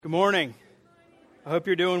Good morning. I hope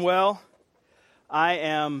you're doing well. I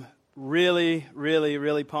am really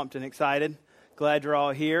pumped and excited. Glad you're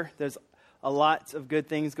all here. There's a lot of good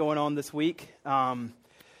things going on this week.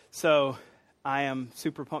 So I am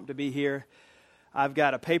super pumped to be here. I've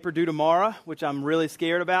got a paper due tomorrow, which I'm really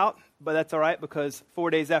scared about, but that's all right because 4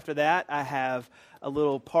 days after that, I have a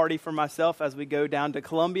little party for myself as we go down to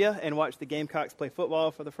Columbia and watch the Gamecocks play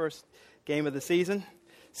football for the first game of the season.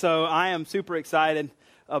 So I am super excited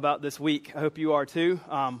about this week. I hope you are too.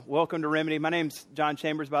 Welcome to Remedy. My name's John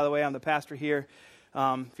Chambers, by the way. I'm the pastor here.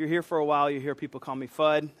 If you're here for a while, you hear people call me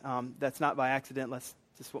Fudd. That's not by accident. That's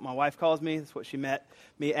just what my wife calls me. That's what she met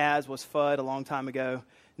me as, was Fudd a long time ago.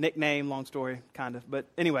 Nickname, long story, kind of. But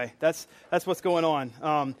anyway, that's what's going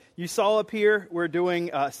on. You saw up here, we're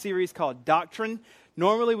doing a series called Doctrine.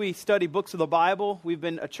 Normally we study books of the Bible. We've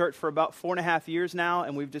been a church for about 4.5 years now,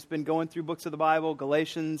 and we've just been going through books of the Bible,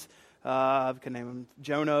 Galatians, I can name them,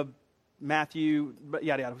 Jonah, Matthew,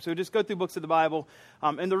 yada, yada. So just go through books of the Bible.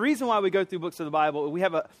 And the reason why we go through books of the Bible, we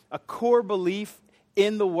have a core belief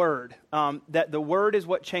in the Word, that the Word is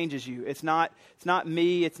what changes you. It's not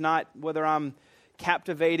me. It's not whether I'm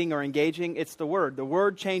captivating or engaging. It's the Word. The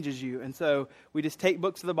Word changes you. And so we just take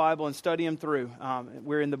books of the Bible and study them through.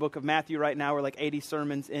 We're in the book of Matthew right now. We're like 80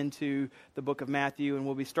 sermons into the book of Matthew, and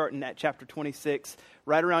we'll be starting at chapter 26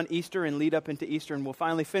 right around Easter and lead up into Easter, and we'll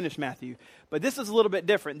finally finish Matthew. But this is a little bit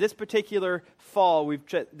different. This particular fall, we've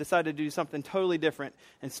decided to do something totally different.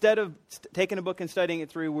 Instead of taking a book and studying it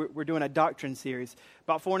through, we're doing a doctrine series.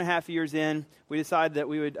 About 4.5 years in, we decided that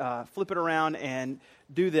we would flip it around and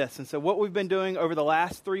do this. And so what we've been doing over the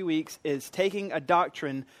last 3 weeks is taking a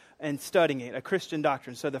doctrine and studying it, a Christian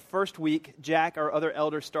doctrine. So the first week, Jack, our other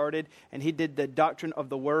elder, started, and he did the doctrine of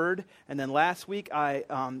the Word. And then last week, I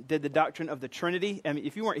did the doctrine of the Trinity. I mean,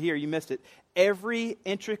 if you weren't here, you missed it. Every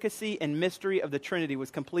intricacy and mystery of the Trinity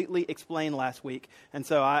was completely explained last week. And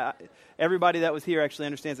so everybody that was here actually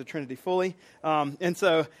understands the Trinity fully. And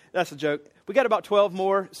so that's a joke. We got about 12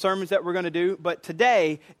 more sermons that we're going to do. But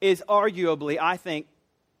today is arguably, I think,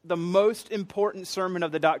 the most important sermon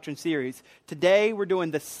of the Doctrine series. Today, we're doing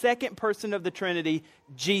the second person of the Trinity,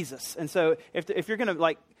 Jesus. And so if you're going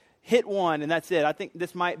to hit one and that's it, I think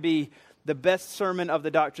this might be the best sermon of the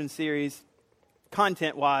Doctrine series,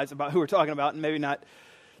 content-wise, about who we're talking about, and maybe not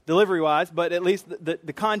delivery-wise, but at least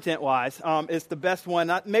the content-wise, is the best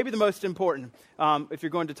one, maybe the most important. If you're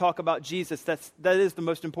going to talk about Jesus, that is the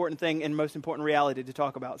most important thing and most important reality to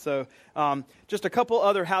talk about. So just a couple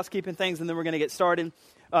other housekeeping things, and then we're going to get started.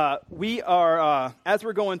 We are, as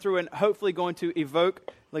we're going through and hopefully going to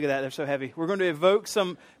evoke, look at that, they're so heavy. We're going to evoke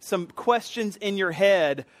some questions in your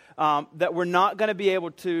head that we're not going to be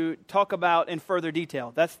able to talk about in further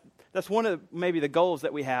detail. That's one of maybe the goals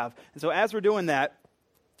that we have. And so as we're doing that,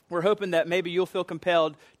 we're hoping that maybe you'll feel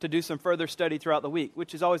compelled to do some further study throughout the week,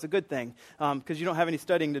 which is always a good thing because you don't have any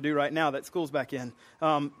studying to do right now that school's back in.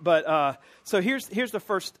 So here's the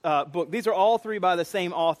first book. These are all three by the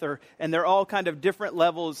same author, and they're all kind of different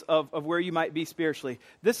levels of where you might be spiritually.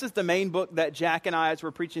 This is the main book that Jack and I, as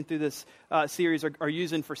we're preaching through this series, are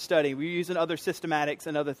using for study. We're using other systematics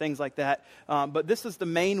and other things like that, but this is the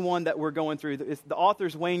main one that we're going through. The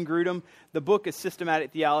author's Wayne Grudem. The book is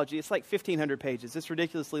Systematic Theology. It's like 1,500 pages. It's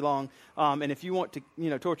ridiculously long, and if you want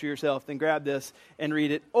to torture yourself, then grab this and read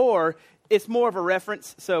it. Or it's more of a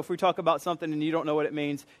reference, so if we talk about something and you don't know what it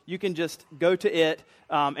means, you can just go to it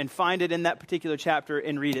and find it in that particular chapter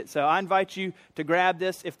and read it. So I invite you to grab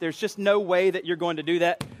this. If there's just no way that you're going to do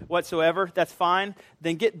that whatsoever, that's fine.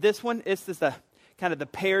 Then get this one. It's just a kind of the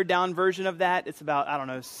pared down version of that. It's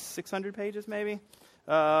about, 600 pages maybe?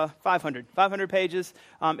 500 pages.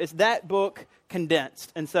 It's that book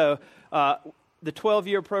condensed. And so the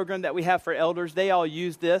 12-year program that we have for elders, they all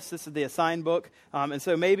use this. This is the assigned book. And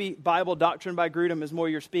so maybe Bible Doctrine by Grudem is more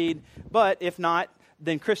your speed. But if not,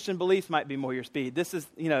 then Christian Beliefs might be more your speed. This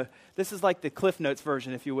is like the Cliff Notes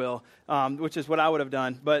version, if you will, which is what I would have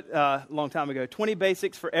done, but a long time ago. 20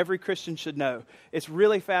 Basics for Every Christian Should Know. It's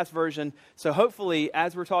really fast version. So hopefully,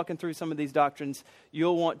 as we're talking through some of these doctrines,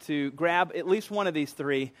 you'll want to grab at least one of these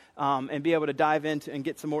three and be able to dive into and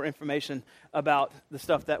get some more information about the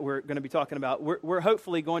stuff that we're going to be talking about. We're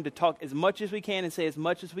hopefully going to talk as much as we can and say as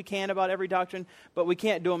much as we can about every doctrine, but we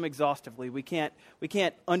can't do them exhaustively. We can't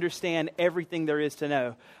understand everything there is to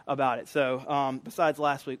know about it. So besides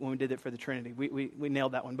last week when we did it for the Trinity, we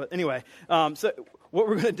nailed that one. But anyway, so what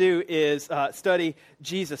we're going to do is study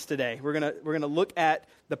Jesus today. We're going to look at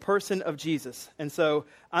the person of Jesus. And so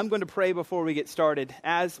I'm going to pray before we get started.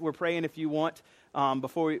 As we're praying, if you want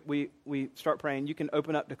before we start praying, you can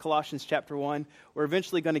open up to Colossians chapter 1. We're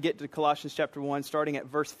eventually going to get to Colossians chapter 1, starting at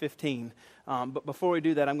verse 15. But before we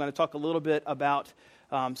do that, I'm going to talk a little bit about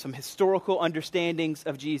some historical understandings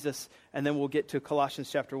of Jesus, and then we'll get to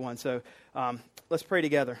Colossians chapter 1. So let's pray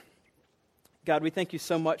together. God, we thank you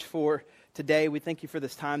so much for today. We thank you for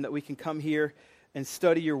this time that we can come here and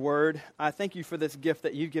study your word. I thank you for this gift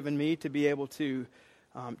that you've given me to be able to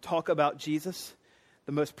talk about Jesus,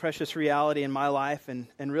 the most precious reality in my life and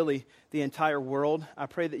really the entire world. I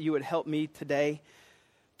pray that you would help me today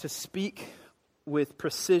to speak with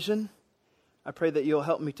precision. I pray that you'll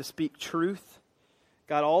help me to speak truth.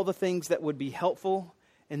 God, all the things that would be helpful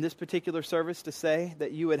in this particular service to say,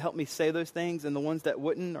 that you would help me say those things, and the ones that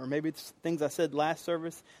wouldn't, or maybe it's things I said last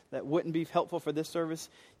service that wouldn't be helpful for this service,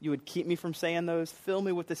 you would keep me from saying those. Fill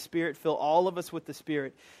me with the Spirit. Fill all of us with the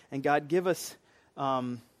Spirit. And God, give us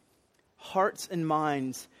hearts and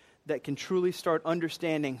minds that can truly start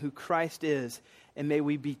understanding who Christ is, and may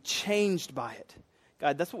we be changed by it.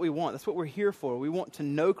 God, that's what we want. That's what we're here for. We want to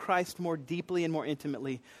know Christ more deeply and more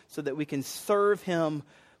intimately so that we can serve him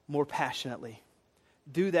more passionately.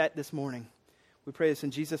 Do that this morning. We pray this in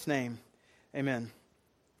Jesus' name. Amen.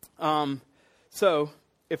 So,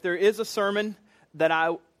 if there is a sermon that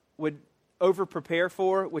I would over-prepare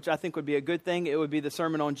for, which I think would be a good thing, it would be the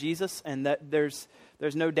sermon on Jesus, and that there's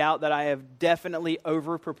no doubt that I have definitely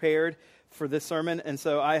over-prepared for this sermon, and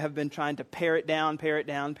so I have been trying to pare it down,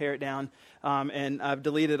 and I've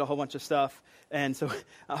deleted a whole bunch of stuff, and so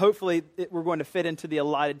hopefully we're going to fit into the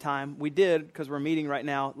allotted time. We did, because we're meeting right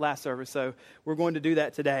now, last service, so we're going to do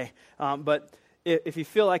that today. But if you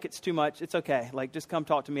feel like it's too much, it's okay. Like, just come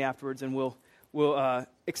talk to me afterwards, and we'll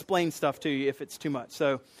explain stuff to you if it's too much.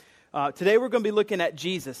 So today we're going to be looking at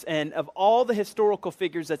Jesus, and of all the historical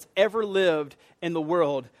figures that's ever lived in the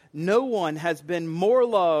world, no one has been more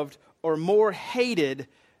loved or more hated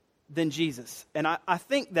than Jesus. And I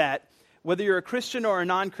think that whether you're a Christian or a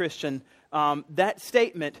non-Christian, that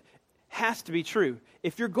statement has to be true.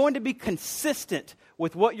 If you're going to be consistent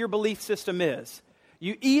with what your belief system is,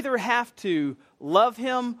 you either have to love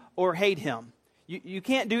him or hate him. You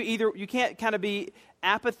can't do either. You can't kind of be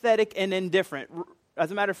apathetic and indifferent. As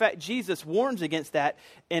a matter of fact, Jesus warns against that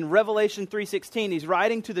in Revelation 3:16. He's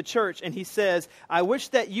writing to the church and he says, I wish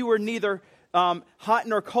that you were neither hot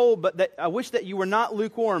nor cold, but that I wish that you were not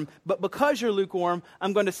lukewarm. But because you're lukewarm,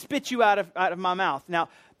 I'm going to spit you out of my mouth. Now,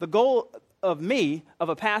 the goal of me, of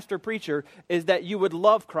a pastor preacher, is that you would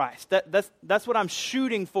love Christ. That's what I'm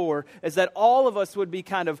shooting for, is that all of us would be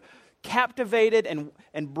kind of captivated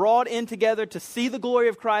and brought in together to see the glory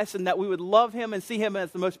of Christ, and that we would love him and see him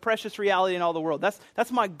as the most precious reality in all the world.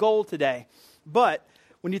 That's my goal today. But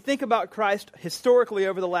when you think about Christ historically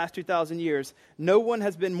over the last 2,000 years, no one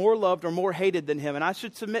has been more loved or more hated than him. And I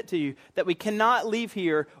should submit to you that we cannot leave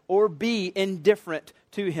here or be indifferent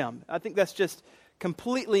to him. I think that's just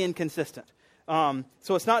completely inconsistent.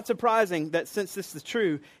 So it's not surprising that since this is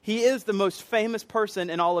true, he is the most famous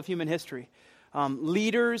person in all of human history.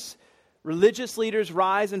 Religious leaders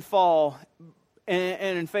rise and fall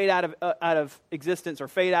and fade out of existence, or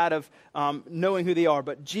fade out of knowing who they are.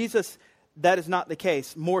 But Jesus, that is not the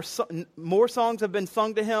case. More songs have been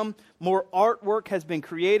sung to him. More artwork has been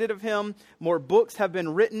created of him. More books have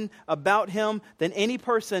been written about him than any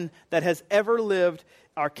person that has ever lived.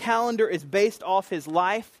 Our calendar is based off his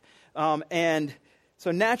life. And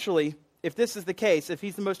so naturally, if this is the case, if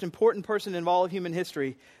he's the most important person in all of human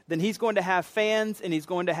history, then he's going to have fans and he's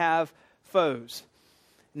going to have foes.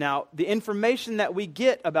 Now, the information that we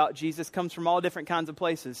get about Jesus comes from all different kinds of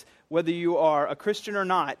places. Whether you are a Christian or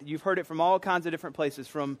not, you've heard it from all kinds of different places,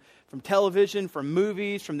 from television, from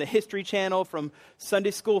movies, from the History Channel, from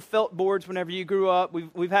Sunday school felt boards whenever you grew up.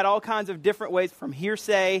 We've had all kinds of different ways, from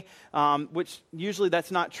hearsay, which usually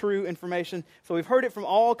that's not true information. So we've heard it from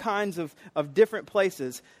all kinds of different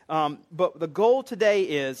places. But the goal today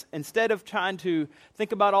is, instead of trying to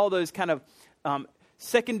think about all those kind of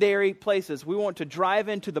secondary places, we want to drive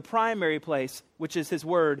into the primary place, which is his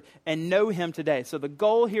word, and know him today. So the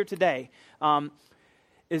goal here today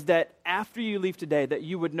is that after you leave today, that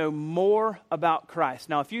you would know more about Christ.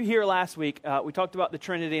 Now, if you here last week, we talked about the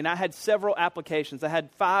Trinity, and I had several applications. I had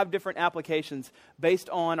 5 different applications based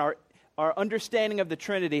on our understanding of the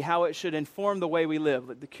Trinity, how it should inform the way we live.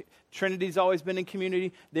 The Trinity's always been in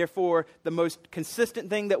community. Therefore, the most consistent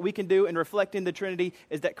thing that we can do in reflecting the Trinity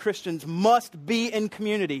is that Christians must be in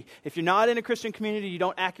community. If you're not in a Christian community, you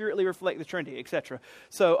don't accurately reflect the Trinity, etc.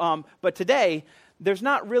 So, but today, there's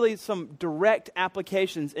not really some direct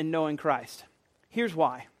applications in knowing Christ. Here's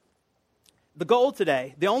why. The goal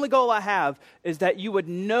today, the only goal I have, is that you would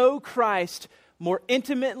know Christ more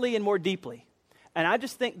intimately and more deeply. And I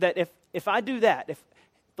just think that if I do that, if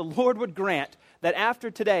the Lord would grant that after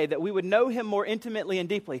today that we would know him more intimately and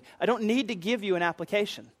deeply, I don't need to give you an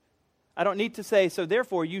application. I don't need to say, so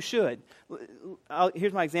therefore you should.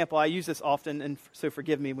 Here's my example. I use this often, and so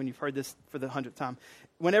forgive me when you've heard this for the 100th time.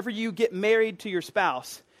 Whenever you get married to your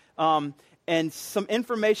spouse, and some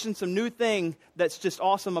information, some new thing that's just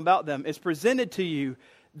awesome about them is presented to you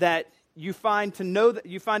that you find out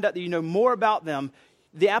that you know more about them,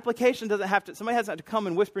 the application doesn't have to, somebody hasn't to come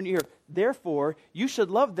and whisper in your ear, therefore, you should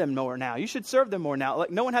love them more now. You should serve them more now. Like,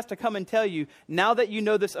 no one has to come and tell you, now that you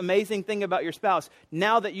know this amazing thing about your spouse,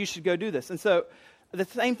 now that you should go do this. And so, the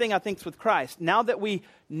same thing I think is with Christ. Now that we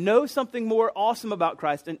know something more awesome about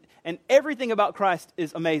Christ, and everything about Christ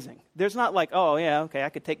is amazing. There's not like, oh, yeah, okay, I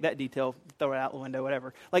could take that detail, throw it out the window,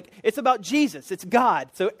 whatever. Like, it's about Jesus. It's God.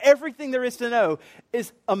 So everything there is to know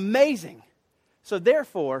is amazing. So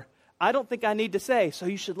therefore, I don't think I need to say, so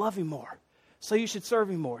you should love him more. So you should serve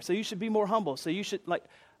him more. So you should be more humble. So you should,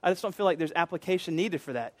 I just don't feel like there's application needed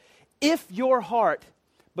for that. If your heart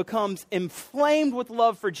becomes inflamed with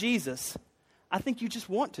love for Jesus, I think you just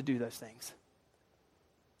want to do those things.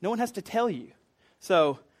 No one has to tell you.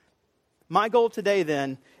 So my goal today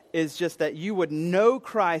then is just that you would know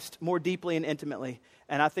Christ more deeply and intimately,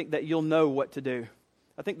 and I think that you'll know what to do.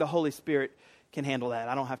 I think the Holy Spirit can handle that.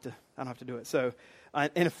 I don't have to do it. So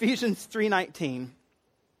in Ephesians 3:19,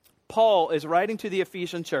 Paul is writing to the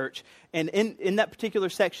Ephesian church, and in that particular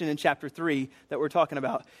section in chapter 3 that we're talking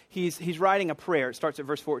about, he's writing a prayer. It starts at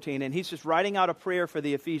verse 14, and he's just writing out a prayer for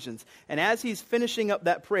the Ephesians. And as he's finishing up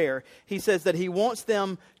that prayer, he says that he wants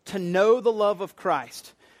them to know the love of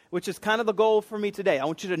Christ, which is kind of the goal for me today. I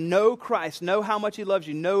want you to know Christ, know how much he loves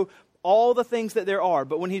you, know all the things that there are.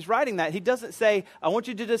 But when he's writing that, he doesn't say, I want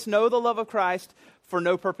you to just know the love of Christ for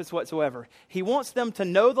no purpose whatsoever. He wants them to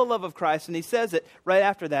know the love of Christ, and he says it right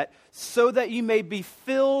after that, so that you may be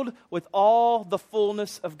filled with all the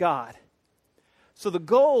fullness of God. So the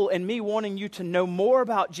goal in me wanting you to know more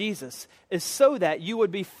about Jesus is so that you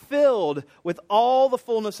would be filled with all the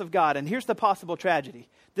fullness of God. And here's the possible tragedy.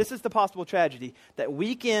 This is the possible tragedy, that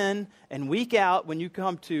week in and week out, when you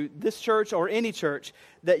come to this church or any church,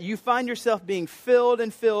 that you find yourself being filled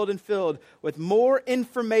and filled and filled with more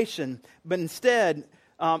information, but instead,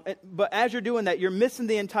 but as you're doing that, you're missing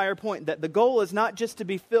the entire point, that the goal is not just to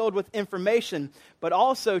be filled with information, but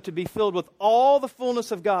also to be filled with all the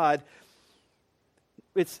fullness of God.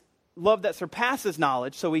 It's love that surpasses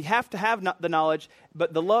knowledge, so we have to have the knowledge,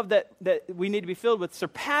 but the love that we need to be filled with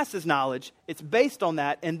surpasses knowledge. It's based on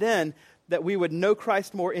that, and then that we would know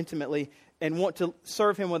Christ more intimately and want to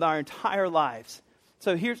serve him with our entire lives.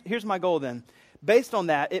 So here's my goal then. Based on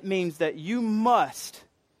that, it means that you must,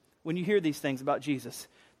 when you hear these things about Jesus,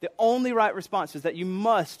 the only right response is that you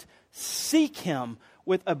must seek him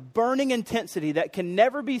with a burning intensity that can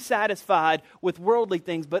never be satisfied with worldly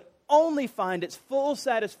things, but only find its full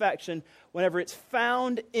satisfaction whenever it's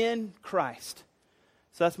found in Christ.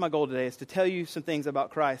 So that's my goal today, is to tell you some things about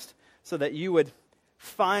Christ so that you would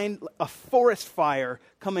find a forest fire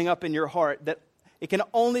coming up in your heart, that it can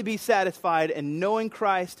only be satisfied in knowing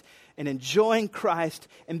Christ and enjoying Christ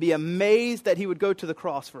and be amazed that he would go to the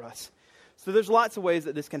cross for us. So there's lots of ways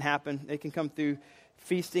that this can happen. It can come through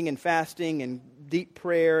feasting and fasting and deep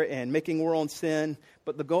prayer and making war on sin.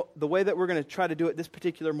 But the way that we're going to try to do it this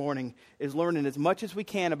particular morning is learning as much as we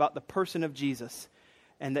can about the person of Jesus,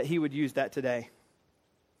 and that he would use that today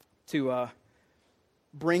to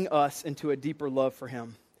bring us into a deeper love for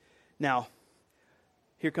him. Now,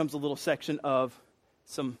 here comes a little section of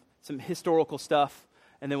some historical stuff,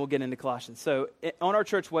 and then we'll get into Colossians. So on our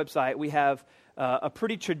church website, we have a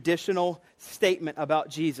pretty traditional statement about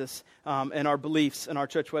Jesus and our beliefs in our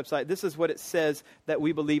church website. This is what it says that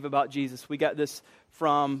we believe about Jesus. We got this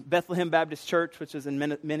from Bethlehem Baptist Church, which is in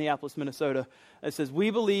Minneapolis, Minnesota. It says, we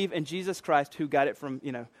believe in Jesus Christ, who got it from,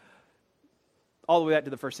 all the way back to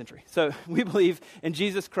the first century. So we believe in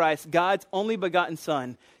Jesus Christ, God's only begotten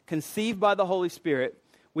Son, conceived by the Holy Spirit.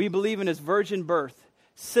 We believe in his virgin birth,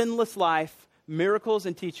 sinless life, miracles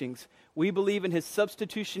and teachings. We believe in his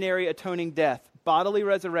substitutionary atoning death, bodily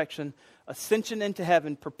resurrection, ascension into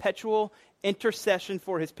heaven, perpetual intercession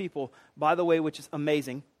for his people, by the way, which is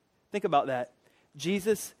amazing. Think about that.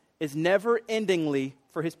 Jesus is never-endingly,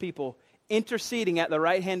 for his people, interceding at the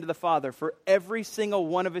right hand of the Father for every single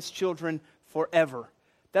one of his children forever.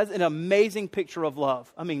 That's an amazing picture of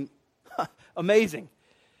love. I mean, amazing.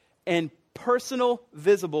 And personal,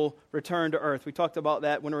 visible return to earth. We talked about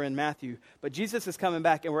that when we were in Matthew. But Jesus is coming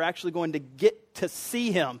back, and we're actually going to get to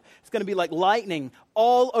see him. It's going to be like lightning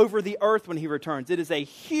all over the earth when he returns. It is a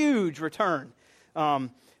huge return. So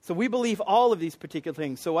we believe all of these particular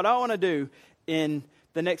things. So what I want to do in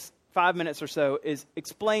the next 5 minutes or so is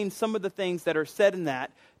explain some of the things that are said in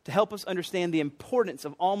that to help us understand the importance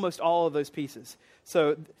of almost all of those pieces.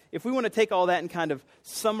 So if we want to take all that and kind of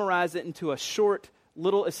summarize it into a short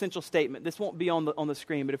little essential statement, this won't be on the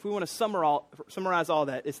screen, but if we want to summarize all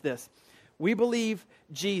that, it's this. We believe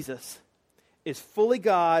Jesus is fully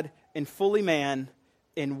God and fully man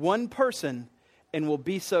in one person and will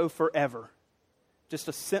be so forever. Just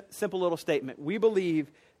a simple little statement. We believe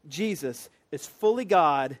Jesus is fully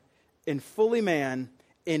God and fully man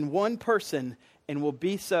in one person and will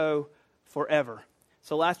be so forever.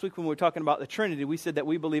 So last week when we were talking about the Trinity, we said that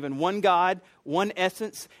we believe in one God, one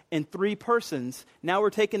essence, and three persons. Now we're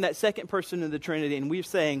taking that second person of the Trinity and we're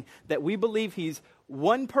saying that we believe he's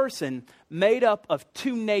one person made up of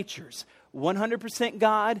two natures, 100%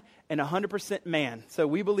 God and 100% man. So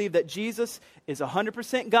we believe that Jesus is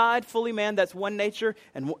 100% God, fully man, that's one nature,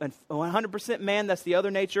 and 100% man, that's the other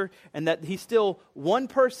nature, and that he's still one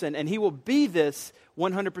person, and he will be this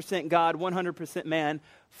 100% God, 100% man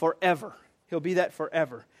forever. He'll be that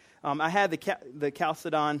forever. I had the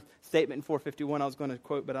Chalcedon statement in 451 I was going to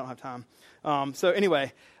quote, but I don't have time. So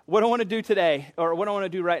anyway, what I want to do today, or what I want to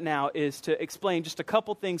do right now, is to explain just a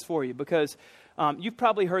couple things for you, because you've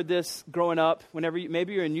probably heard this growing up. Whenever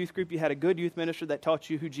maybe you're in youth group, you had a good youth minister that taught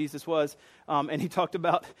you who Jesus was, and he talked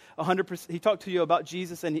about 100%. He talked to you about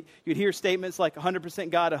Jesus, and you'd hear statements like 100%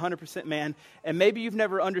 God, 100% man, and maybe you've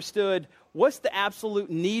never understood what's the absolute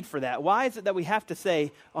need for that. Why is it that we have to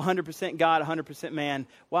say 100% God, 100% man?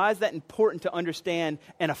 Why is that important to understand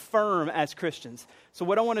and affirm as Christians? So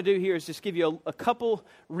what I want to do here is just give you a couple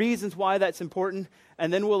reasons why that's important,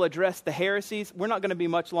 and then we'll address the heresies. We're not going to be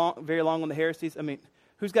very long on the heresies. I mean,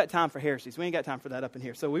 who's got time for heresies? We ain't got time for that up in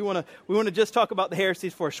here. So we want to just talk about the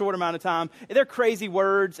heresies for a short amount of time. They're crazy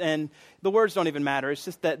words, and the words don't even matter. It's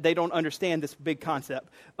just that they don't understand this big concept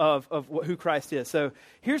of who Christ is. So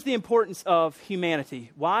here's the importance of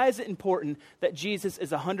humanity. Why is it important that Jesus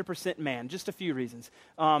is 100% man? Just a few reasons.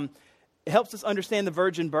 It helps us understand the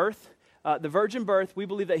virgin birth. The virgin birth, we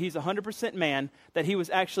believe that he's 100% man, that he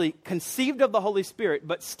was actually conceived of the Holy Spirit,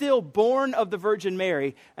 but still born of the Virgin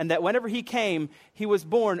Mary, and that whenever he came, he was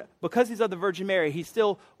born, because he's of the Virgin Mary, he's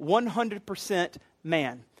still 100%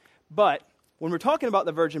 man. But when we're talking about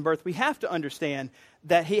the virgin birth, we have to understand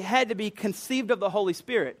that he had to be conceived of the Holy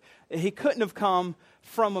Spirit. He couldn't have come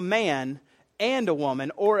from a man and a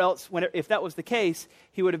woman, or else, if that was the case,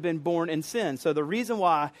 he would have been born in sin. So the reason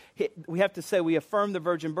why we have to say we affirm the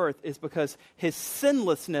virgin birth is because his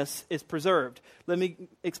sinlessness is preserved. Let me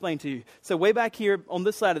explain to you. So way back here, on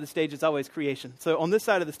this side of the stage is always creation. So on this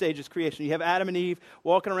side of the stage is creation. You have Adam and Eve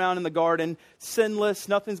walking around in the garden, sinless,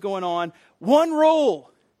 nothing's going on. One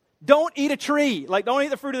rule: don't eat a tree. Like, don't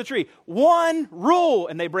eat the fruit of the tree. One rule,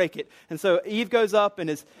 and they break it. And so Eve goes up,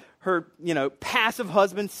 and her passive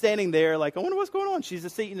husband standing there like, I wonder what's going on. She's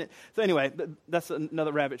just eating it. So anyway, that's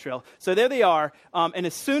another rabbit trail. So there they are. And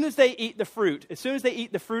as soon as they eat the fruit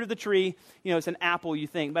of the tree, it's an apple, you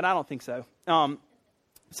think, but I don't think so.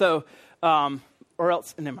 Or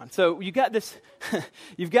else, never mind. So you've got this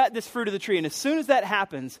fruit of the tree. And as soon as that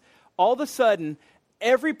happens, all of a sudden,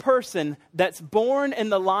 every person that's born in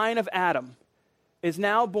the line of Adam is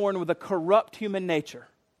now born with a corrupt human nature.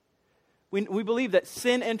 We believe that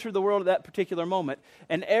sin entered the world at that particular moment,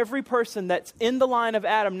 and every person that's in the line of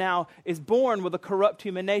Adam now is born with a corrupt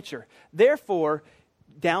human nature. Therefore,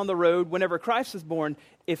 down the road, whenever Christ was born,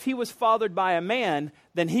 if he was fathered by a man,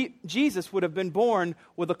 then Jesus would have been born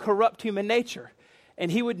with a corrupt human nature, and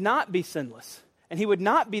he would not be sinless, and he would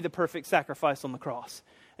not be the perfect sacrifice on the cross.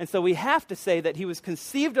 And so we have to say that he was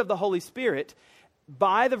conceived of the Holy Spirit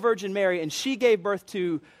by the Virgin Mary, and she gave birth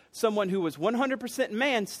to someone who was 100%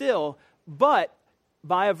 man still, but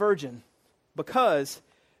by a virgin, because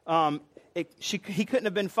he couldn't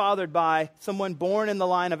have been fathered by someone born in the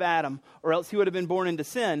line of Adam, or else he would have been born into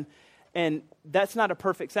sin, and that's not a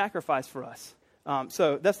perfect sacrifice for us.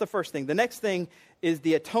 So that's the first thing. The next thing is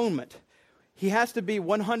the atonement. He has to be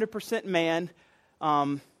 100% man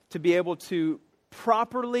to be able to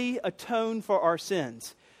properly atone for our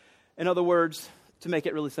sins. In other words, to make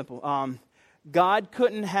it really simple, God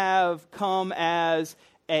couldn't have come as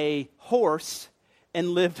a horse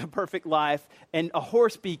and lived a perfect life, and a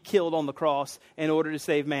horse be killed on the cross in order to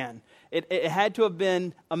save man. It had to have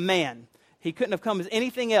been a man. He couldn't have come as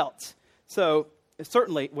anything else. So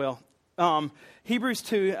certainly, Hebrews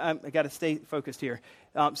 2, I got to stay focused here.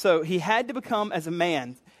 So he had to become as a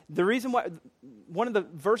man. The reason why, one of the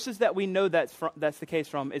verses that we know that's the case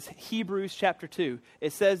from is Hebrews chapter 2.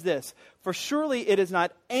 It says this: "For surely it is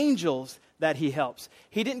not angels that he helps.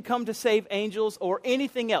 He didn't come to save angels or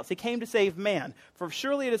anything else. He came to save man. For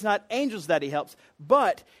surely it is not angels that he helps,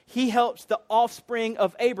 but he helps the offspring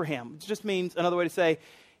of Abraham. It just means, another way to say,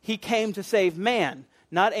 he came to save man,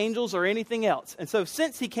 not angels or anything else. And so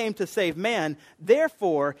since he came to save man,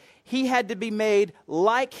 therefore, he had to be made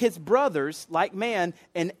like his brothers, like man,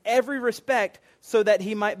 in every respect, so that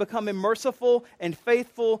he might become a merciful and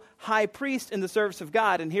faithful high priest in the service of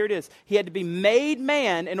God. And here it is. He had to be made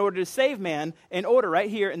man in order to save man, in order, right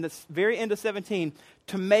here in the very end of 17,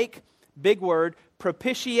 to make, big word,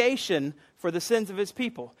 propitiation for the sins of his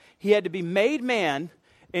people. He had to be made man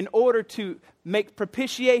in order to make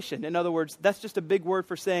propitiation. In other words, that's just a big word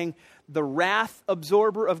for saying the wrath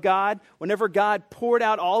absorber of God. Whenever God poured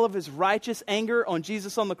out all of his righteous anger on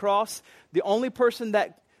Jesus on the cross, the only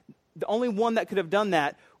one that could have done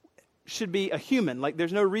that should be a human. Like,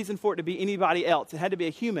 there's no reason for it to be anybody else. It had to be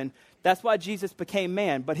a human. That's why Jesus became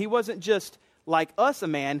man. But he wasn't just like us, a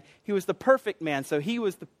man. He was the perfect man. So he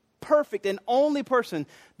was the perfect and only person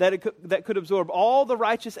that could absorb all the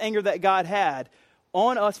righteous anger that God had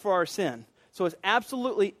on us for our sin. So it's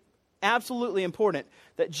absolutely, absolutely important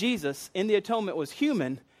that Jesus, in the atonement, was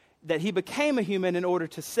human, that he became a human in order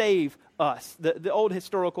to save us. The old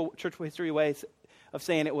historical church history ways of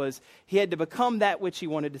saying it was, he had to become that which he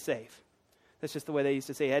wanted to save. That's just the way they used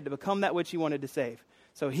to say, he had to become that which he wanted to save.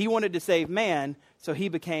 So he wanted to save man, so he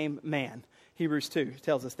became man. Hebrews 2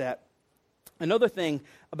 tells us that. Another thing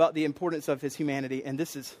about the importance of his humanity, and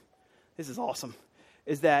this is awesome,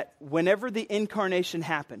 is that whenever the incarnation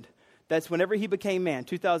happened, that's whenever he became man,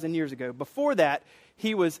 2,000 years ago. Before that,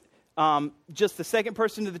 he was just the second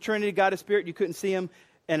person of the Trinity, God of Spirit. You couldn't see him.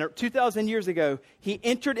 And 2,000 years ago, he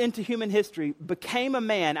entered into human history, became a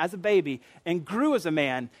man as a baby, and grew as a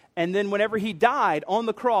man. And then whenever he died on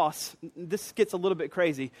the cross, this gets a little bit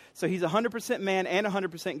crazy. So he's 100% man and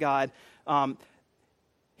 100% God.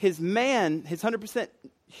 His 100%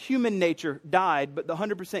 human nature died, but the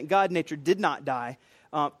 100% God nature did not die.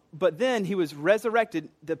 But then he was resurrected.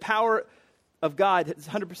 The power of God, his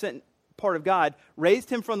 100% part of God, raised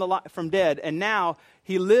him from dead. And now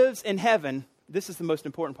he lives in heaven. This is the most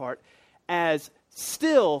important part, as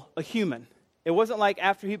still a human. It wasn't like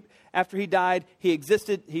after he died, he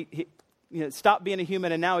existed, he stopped being a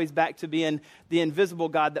human, and now he's back to being the invisible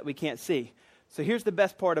God that we can't see. So here's the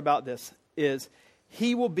best part about this, is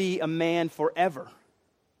he will be a man forever.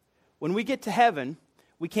 When we get to heaven,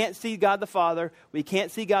 we can't see God the Father, we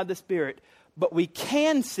can't see God the Spirit, but we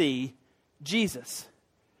can see Jesus.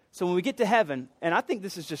 So when we get to heaven, and I think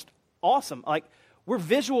this is just awesome, like, we're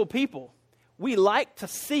visual people. We like to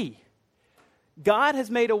see. God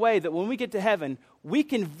has made a way that when we get to heaven, we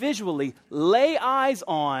can visually lay eyes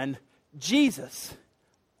on Jesus,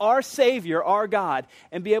 our Savior, our God,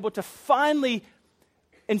 and be able to finally,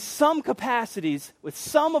 in some capacities, with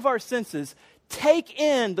some of our senses, take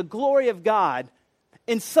in the glory of God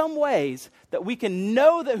in some ways that we can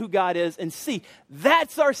know that who God is and see.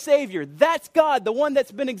 That's our Savior. That's God, the one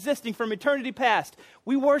that's been existing from eternity past.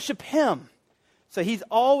 We worship him. So he's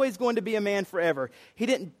always going to be a man forever. He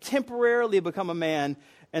didn't temporarily become a man,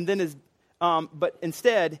 and then but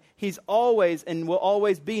instead, he's always and will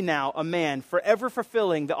always be now a man, forever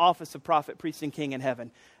fulfilling the office of prophet, priest, and king in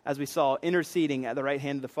heaven, as we saw, interceding at the right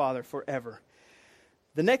hand of the Father forever.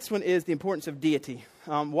 The next one is the importance of deity.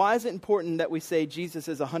 Why is it important that we say Jesus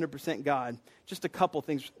is 100% God? Just a couple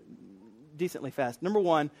things decently fast. Number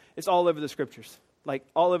one, it's all over the Scriptures. Like,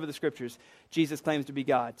 all over the Scriptures, Jesus claims to be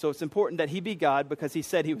God. So it's important that he be God because he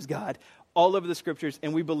said he was God all over the Scriptures,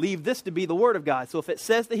 and we believe this to be the Word of God. So if it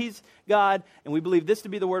says that he's God, and we believe this to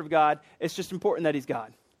be the Word of God, it's just important that he's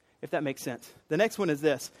God, if that makes sense. The next one is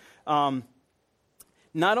this.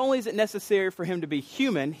 Not only is it necessary for him to be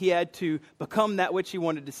human, he had to become that which he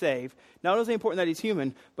wanted to save. Not only is it important that he's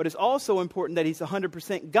human, but it's also important that he's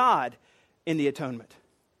 100% God in the atonement.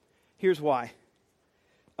 Here's why.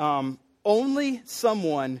 Only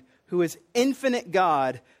someone who is infinite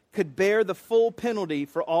God could bear the full penalty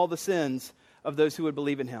for all the sins of those who would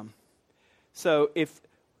believe in him. So if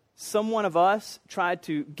someone of us tried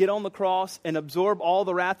to get on the cross and absorb all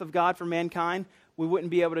the wrath of God for mankind, we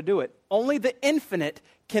wouldn't be able to do it. Only the infinite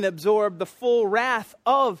can absorb the full wrath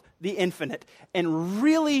of the infinite and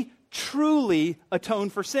really, truly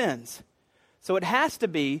atone for sins. So it has to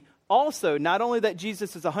be also not only that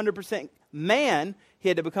Jesus is 100% man, he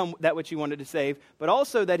had to become that which he wanted to save, but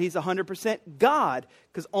also that he's 100% God,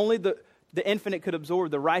 because only the infinite could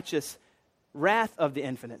absorb the righteous wrath of the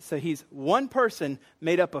infinite. So he's one person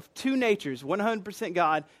made up of two natures, 100%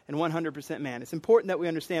 God and 100% man. It's important that we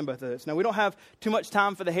understand both of those. Now, we don't have too much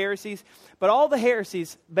time for the heresies, but all the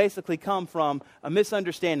heresies basically come from a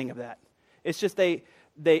misunderstanding of that. It's just they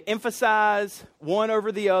emphasize one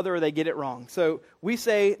over the other, or they get it wrong. So we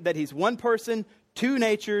say that he's one person, two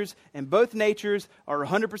natures, and both natures are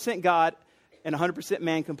 100% God and 100%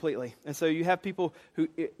 man completely. And so you have people who,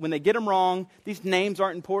 when they get them wrong, these names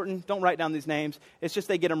aren't important. Don't write down these names. It's just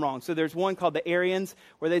they get them wrong. So there's one called the Arians,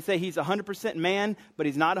 where they say he's 100% man, but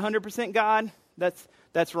he's not 100% God.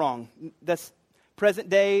 That's wrong. That's present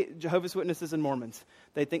day Jehovah's Witnesses and Mormons.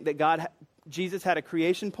 They think that Jesus had a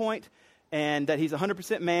creation point, and that he's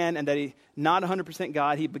 100% man, and that he's not 100%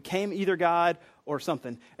 God. He became either God or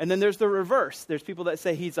something. And then there's the reverse. There's people that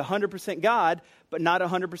say he's 100% God, but not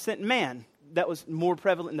 100% man. That was more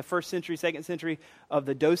prevalent in the 1st century, 2nd century of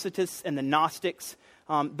the Docetists and the Gnostics.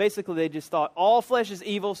 Basically, they just thought all flesh is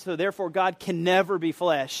evil, so therefore God can never be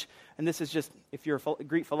flesh. And this is just, if you're a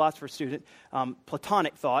Greek philosopher student,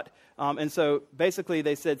 Platonic thought. And so basically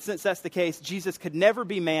they said, since that's the case, Jesus could never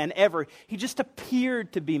be man, ever. He just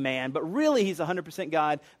appeared to be man, but really he's 100%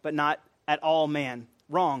 God, but not at all man.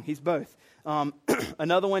 Wrong, he's both.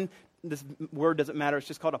 Another one, this word doesn't matter, it's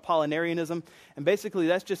just called Apollinarianism. And basically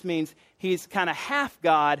that just means he's kind of half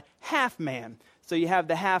God, half man. So you have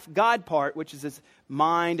the half God part, which is his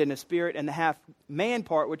mind and his spirit, and the half man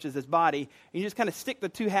part, which is his body. And you just kind of stick the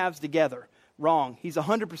two halves together. Wrong. He's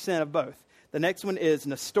 100% of both. The next one is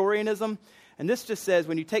Nestorianism. And this just says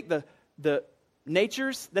when you take the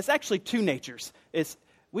natures, that's actually two natures.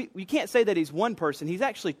 We can't say that he's one person. He's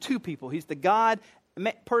actually two people. He's the God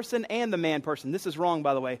person and the man person. This is wrong,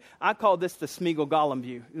 by the way. I call this the Smeagol-Gollum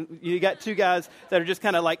view. You got two guys that are just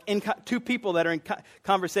kind of like two people that are in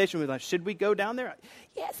conversation with us. Should we go down there?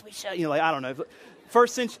 Yes, we should. I don't know.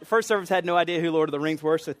 First service had no idea who Lord of the Rings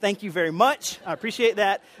were, so thank you very much. I appreciate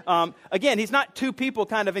that. Again, he's not two people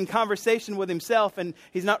kind of in conversation with himself, and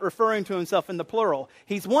he's not referring to himself in the plural.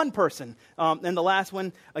 He's one person. And the last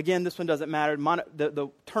one, again, this one doesn't matter. The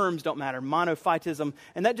terms don't matter. Monophytism.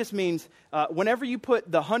 And that just means whenever you put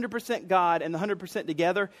the 100% God and the 100%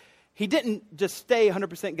 together, he didn't just stay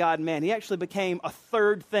 100% God and man. He actually became a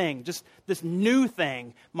third thing, just this new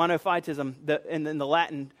thing, monophytism, and then the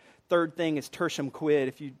Latin third thing is tertium quid,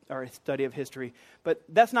 if you are a study of history. But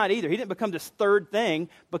that's not either. He didn't become this third thing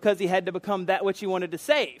because he had to become that which he wanted to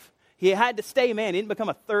save. He had to stay man. He didn't become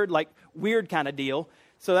a third, weird kind of deal.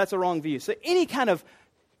 So that's a wrong view. So any kind of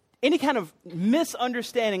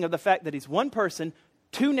misunderstanding of the fact that he's one person,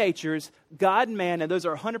 two natures, God and man, and those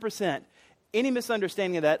are 100%, any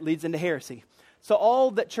misunderstanding of that leads into heresy. So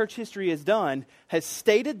all that church history has done has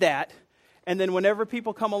stated that. And then whenever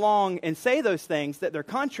people come along and say those things that they're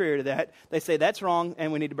contrary to that, they say that's wrong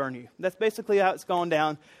and we need to burn you. That's basically how it's gone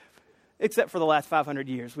down, except for the last 500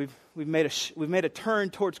 years. We've made a turn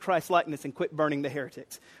towards Christ-likeness and quit burning the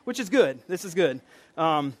heretics, which is good. This is good.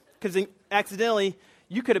 Because accidentally,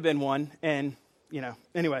 you could have been one. And,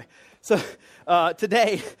 anyway. So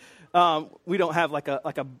today, we don't have like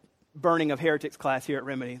a burning of heretics class here at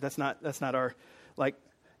Remedy. That's not our,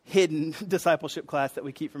 hidden discipleship class that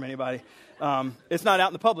we keep from anybody. It's not out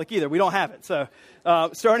in the public either. We don't have it. So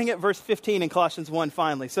starting at verse 15 in Colossians 1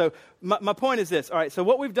 finally. So my point is this. All right, so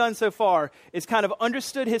what we've done so far is kind of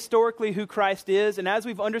understood historically who Christ is. And as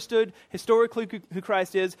we've understood historically who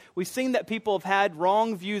Christ is, we've seen that people have had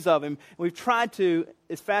wrong views of him. And we've tried to,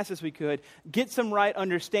 as fast as we could, get some right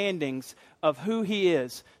understandings of who he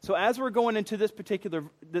is. So as we're going into this particular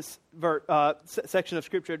section of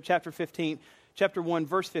Scripture, chapter 1,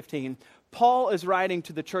 verse 15, Paul is writing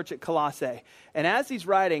to the church at Colossae. And as he's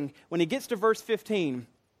writing, when he gets to verse 15,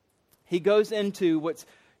 he goes into what's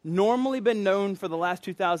normally been known for the last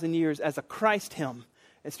 2,000 years as a Christ hymn,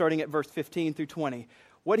 and starting at verse 15 through 20.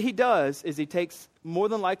 What he does is he takes more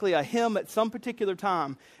than likely a hymn at some particular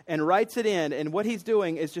time and writes it in, and what he's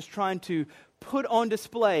doing is just trying to put on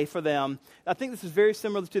display for them. I think this is very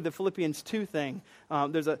similar to the Philippians 2 thing.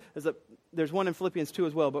 There's one in Philippians 2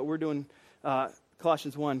 as well, but we're doing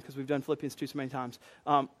Colossians 1 because we've done Philippians 2 so many times.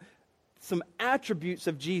 Some attributes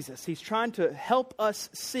of Jesus. He's trying to help us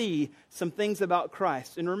see some things about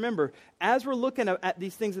Christ. And remember, as we're looking at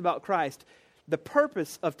these things about Christ, the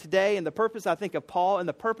purpose of today and the purpose, I think, of Paul and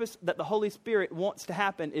the purpose that the Holy Spirit wants to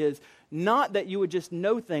happen is not that you would just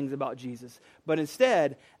know things about Jesus, but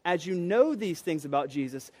instead, as you know these things about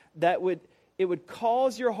Jesus, it would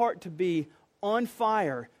cause your heart to be on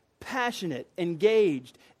fire, passionate,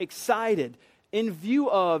 engaged, excited, in view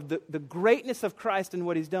of the greatness of Christ and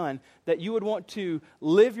what he's done, that you would want to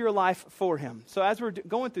live your life for him. So as we're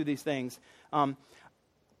going through these things, I'm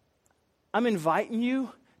inviting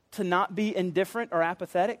you to not be indifferent or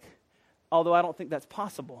apathetic, although I don't think that's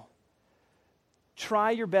possible.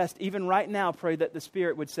 Try your best, even right now, pray that the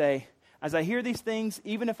Spirit would say, as I hear these things,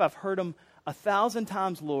 even if I've heard them 1,000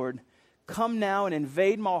 times, Lord, come now and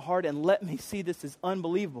invade my heart and let me see this as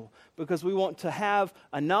unbelievable, because we want to have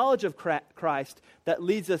a knowledge of Christ that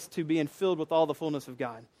leads us to being filled with all the fullness of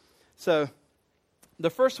God. So the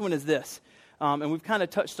first one is this, and we've kind of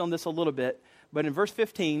touched on this a little bit, but in verse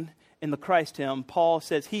 15 in the Christ hymn, Paul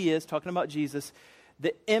says he is, talking about Jesus,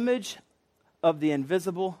 the image of the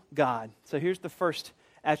invisible God. So here's the first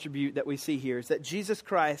attribute that we see here, is that Jesus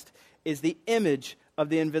Christ is the image of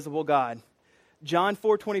the invisible God. John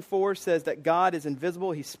 4:24 says that God is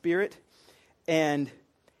invisible, he's spirit, and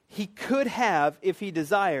he could have, if he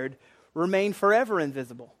desired, remained forever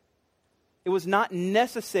invisible. It was not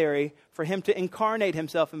necessary for him to incarnate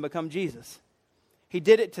himself and become Jesus. He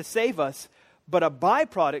did it to save us, but a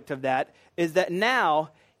byproduct of that is that now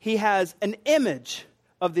he has an image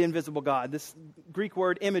of the invisible God. This Greek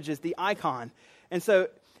word image is the icon. And so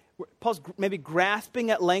Paul's maybe grasping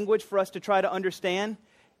at language for us to try to understand.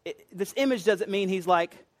 This image doesn't mean he's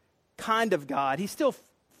like kind of God. He's still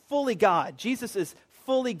fully God. Jesus is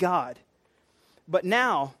fully God. But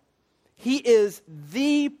now, he is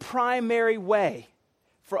the primary way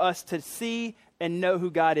for us to see and know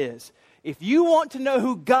who God is. If you want to know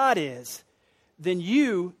who God is, then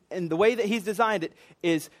you, and the way that he's designed it,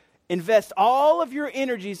 is invest all of your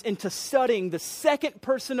energies into studying the second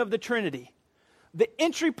person of the Trinity. The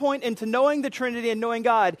entry point into knowing the Trinity and knowing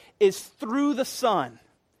God is through the Son.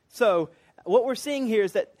 So what we're seeing here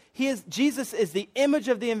is that Jesus is the image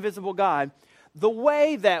of the invisible God. The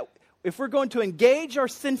way that if we're going to engage our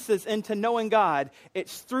senses into knowing God,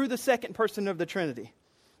 it's through the second person of the Trinity.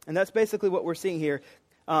 And that's basically what we're seeing here.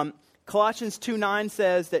 Colossians 2:9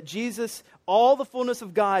 says that Jesus, all the fullness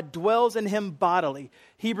of God, dwells in him bodily.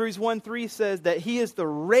 Hebrews 1:3 says that he is the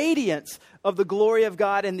radiance of the glory of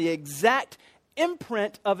God and the exact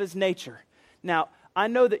imprint of his nature. Now, I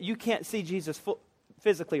know that you can't see Jesus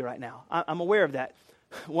physically right now. I'm aware of that.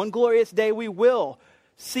 One glorious day we will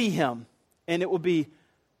see him, and it will be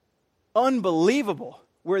unbelievable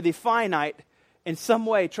where the finite in some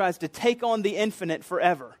way tries to take on the infinite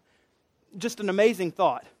forever. Just an amazing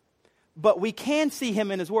thought. But we can see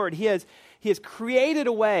him in his word. He has created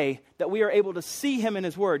a way that we are able to see him in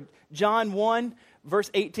his word. John 1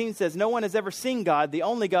 verse 18 says, no one has ever seen God, the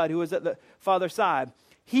only God who is at the Father's side.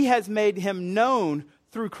 He has made him known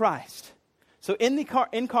through Christ. So in the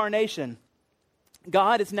incarnation,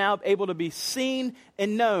 God is now able to be seen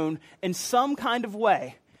and known in some kind of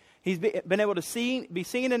way. He's been able to be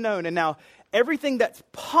seen and known. And now everything that's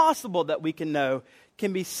possible that we can know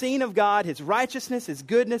can be seen of God, his righteousness, his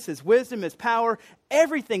goodness, his wisdom, his power.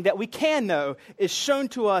 Everything that we can know is shown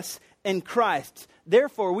to us in Christ.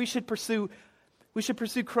 Therefore, we should pursue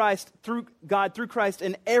Christ through Christ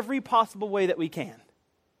in every possible way that we can.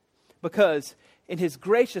 Because in his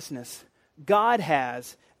graciousness, God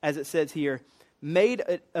has, as it says here, made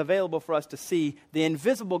it available for us to see the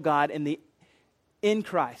invisible God in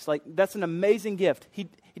Christ. Like, that's an amazing gift. He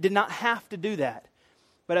did not have to do that.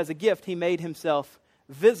 But as a gift, he made himself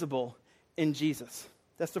visible in Jesus.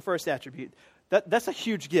 That's the first attribute. That's a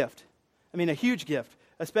huge gift. I mean, a huge gift,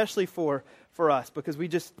 especially for us, because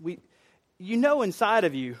inside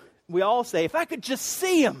of you, we all say, if I could just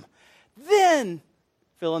see him, then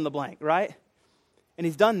fill in the blank, right? And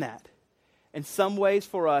he's done that. In some ways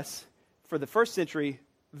for us, for the first century,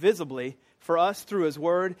 visibly, for us through his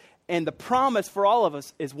word, and the promise for all of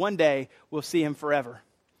us is one day we'll see him forever.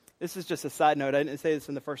 This is just a side note. I didn't say this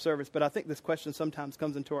in the first service, but I think this question sometimes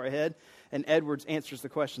comes into our head, and Edwards answers the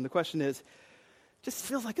question. The question is, just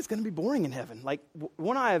feels like it's going to be boring in heaven. Like,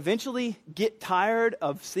 won't I eventually get tired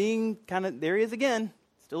of seeing there he is again,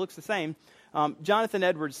 still looks the same. Jonathan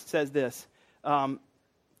Edwards says this. I'm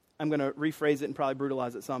going to rephrase it and probably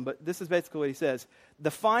brutalize it some, but this is basically what he says.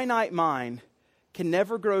 The finite mind can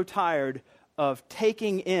never grow tired of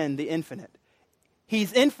taking in the infinite.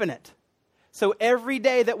 He's infinite. So every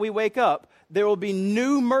day that we wake up, there will be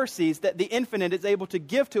new mercies that the infinite is able to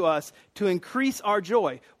give to us to increase our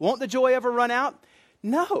joy. Won't the joy ever run out?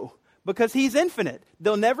 No, because he's infinite.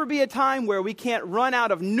 There'll never be a time where we can't run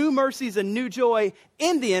out of new mercies and new joy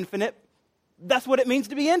in the infinite. That's what it means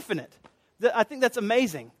to be infinite. I think that's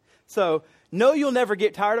amazing. So, no, you'll never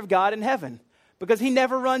get tired of God in heaven, because he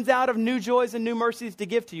never runs out of new joys and new mercies to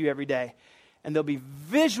give to you every day. And they'll be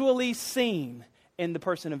visually seen in the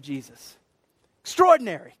person of Jesus.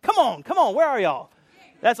 Extraordinary. Come on. Where are y'all?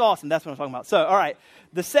 That's awesome. That's what I'm talking about. So, all right.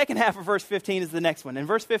 The second half of verse 15 is the next one. In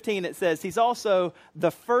verse 15, it says, he's also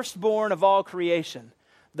the firstborn of all creation.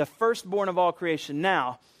 The firstborn of all creation.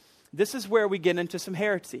 Now, this is where we get into some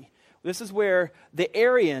heresy. This is where the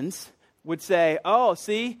Arians would say, oh,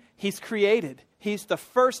 see, he's created. He's the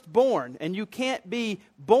firstborn, and you can't be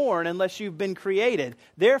born unless you've been created.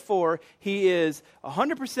 Therefore, he is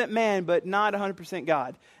 100% man, but not 100%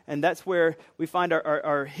 God. And that's where we find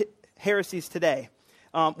our heresies today.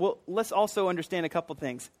 Well, let's also understand a couple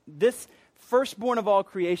things. This firstborn of all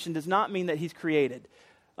creation does not mean that he's created.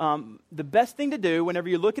 The best thing to do whenever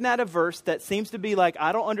you're looking at a verse that seems to be like,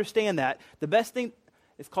 I don't understand that, the best thing,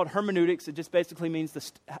 it's called hermeneutics. It just basically means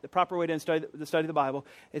the proper way to study the Bible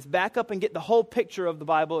is back up and get the whole picture of the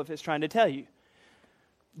Bible if it's trying to tell you.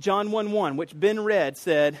 John 1:1, which Ben read,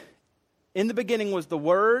 said, in the beginning was the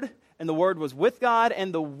Word, and the Word was with God,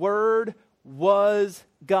 and the Word was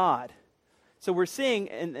God. So we're seeing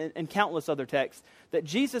in countless other texts that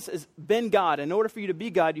Jesus has been God. In order for you to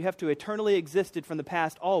be God, you have to eternally existed from the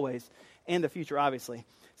past always, and the future, obviously.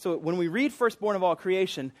 So when we read firstborn of all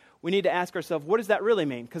creation, we need to ask ourselves, what does that really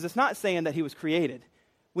mean? Because it's not saying that he was created.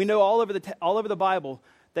 We know all over the Bible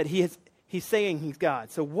that he's saying he's God.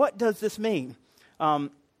 So what does this mean?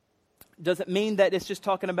 Does it mean that it's just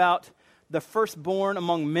talking about the firstborn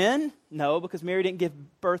among men? No, because Mary didn't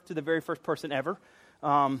give birth to the very first person ever.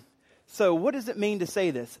 So what does it mean to say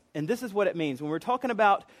this? And this is what it means. When we're talking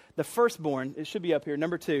about the firstborn, it should be up here,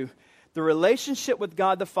 number 2, the relationship with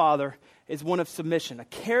God the Father is one of submission. A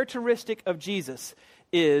characteristic of Jesus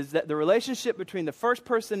is that the relationship between the first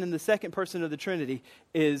person and the second person of the Trinity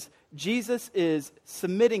is Jesus is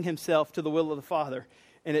submitting himself to the will of the Father.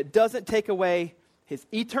 And it doesn't take away his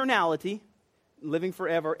eternality, living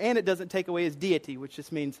forever, and it doesn't take away his deity, which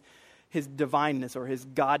just means his divineness or his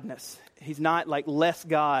godness. He's not like less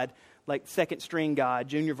God, like second string God,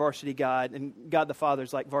 junior varsity God, and God the Father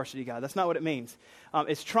is like varsity God. That's not what it means.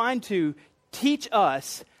 It's trying to teach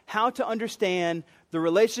us how to understand the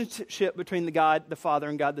relationship between the God the Father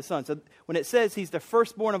and God the Son. So when it says he's the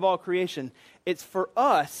firstborn of all creation, it's for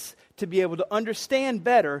us to be able to understand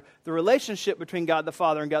better the relationship between God the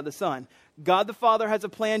Father and God the Son. God the Father has a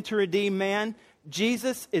plan to redeem man.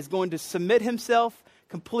 Jesus is going to submit himself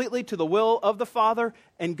completely to the will of the Father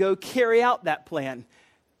and go carry out that plan.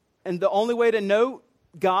 And the only way to know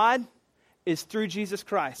God is through Jesus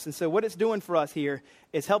Christ. And so what it's doing for us here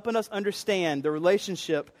is helping us understand the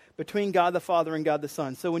relationship between God the Father and God the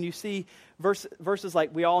Son. So when you see verses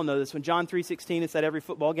like, we all know this, when John 3:16 is at every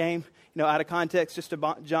football game, out of context, just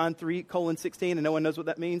about John 3:16, and no one knows what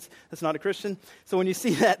that means. That's not a Christian. So when you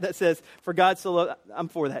see that says, for God so loved, I'm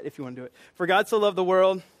for that if you want to do it. For God so loved the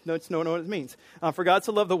world, no one knows what it means. For God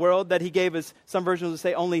so loved the world that he gave his, some versions will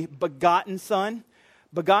say, only begotten Son.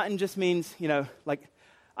 Begotten just means, like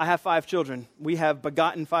I have 5 children. We have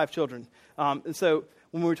begotten 5 children. And so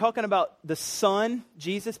when we're talking about the Son,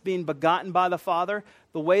 Jesus being begotten by the Father,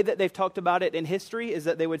 the way that they've talked about it in history is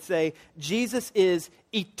that they would say Jesus is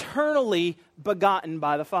eternally begotten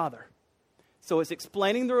by the Father. So it's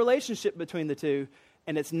explaining the relationship between the two,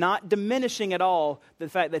 and it's not diminishing at all the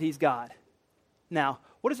fact that he's God. Now,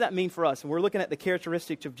 what does that mean for us? And we're looking at the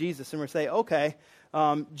characteristics of Jesus, and we're saying, okay,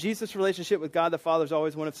 Jesus' relationship with God the Father is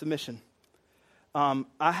always one of submission.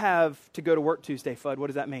 I have to go to work Tuesday, Fudd. What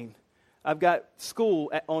does that mean? I've got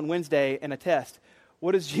school on Wednesday and a test.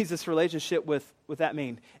 What does Jesus' relationship with that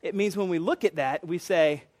mean? It means when we look at that, we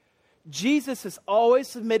say, Jesus has always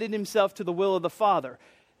submitted himself to the will of the Father.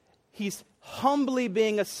 He's humbly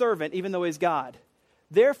being a servant, even though he's God.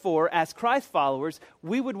 Therefore, as Christ followers,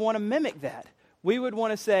 we would want to mimic that. We would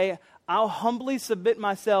want to say, I'll humbly submit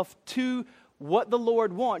myself to what the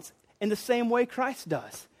Lord wants in the same way Christ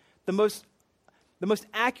does. The most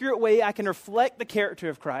accurate way I can reflect the character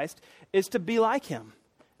of Christ is to be like him.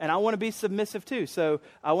 And I want to be submissive too. So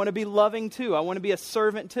I want to be loving too. I want to be a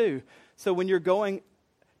servant too. So when you're going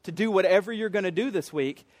to do whatever you're going to do this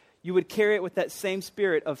week, you would carry it with that same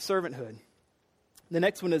spirit of servanthood. The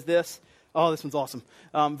next one is this. Oh, this one's awesome.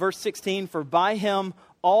 Verse 16, for by him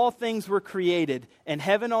all things were created in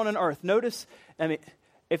heaven, on and earth. Notice,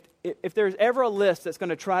 if there's ever a list that's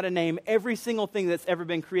going to try to name every single thing that's ever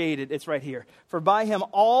been created, it's right here. For by him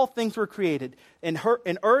all things were created, in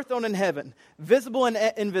earth and in heaven, visible and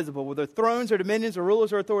invisible, whether thrones or dominions or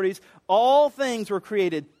rulers or authorities, all things were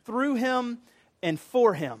created through him and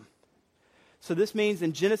for him. So this means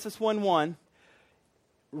in Genesis 1:1,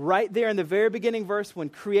 right there in the very beginning verse, when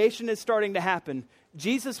creation is starting to happen,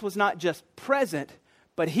 Jesus was not just present,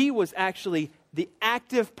 but he was actually the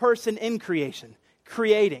active person in creation,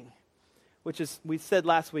 creating, which is, we said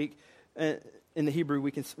last week in the Hebrew,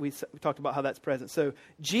 we talked about how that's present. So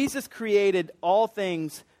Jesus created all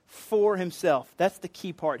things for himself. That's the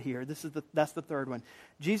key part here. That's the third one.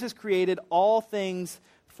 Jesus created all things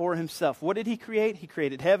for himself. What did he create? He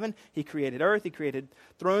created heaven. He created earth. He created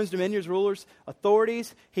thrones, dominions, rulers,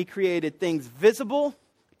 authorities. He created things visible,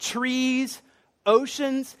 trees,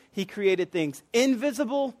 oceans. He created things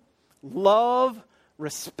invisible, love,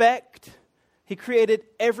 respect. He created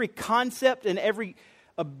every concept and every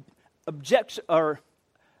objection or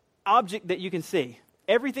object that you can see.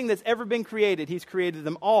 Everything that's ever been created, he's created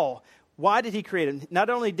them all. Why did he create them? Not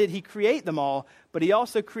only did he create them all, but he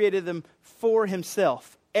also created them for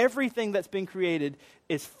himself. Everything that's been created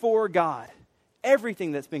is for God.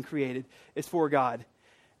 Everything that's been created is for God.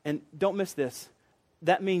 And don't miss this.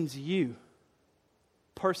 That means you,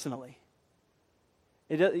 personally.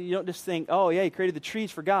 You don't just think, oh yeah, he created the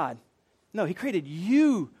trees for God. No, he created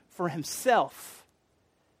you for himself.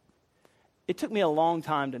 It took me a long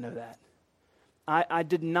time to know that. I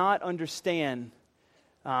did not understand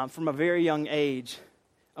from a very young age.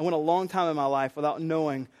 I went a long time in my life without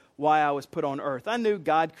knowing why I was put on earth. I knew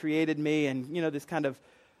God created me and, this kind of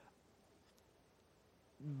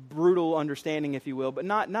brutal understanding, if you will, but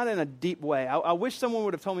not in a deep way. I wish someone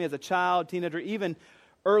would have told me as a child, teenager, even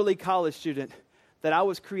early college student, that I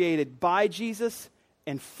was created by Jesus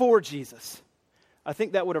and for Jesus. I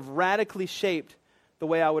think that would have radically shaped the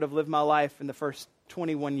way I would have lived my life in the first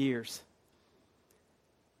 21 years.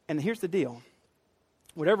 And here's the deal.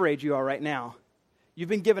 Whatever age you are right now, you've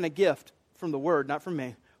been given a gift from the Word, not from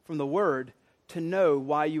me, from the Word to know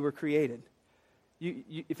why you were created.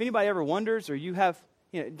 If anybody ever wonders or you have,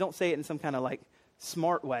 don't say it in some kind of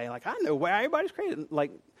smart way. I know why everybody's created. What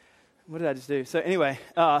did I just do? So anyway,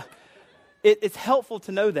 it's helpful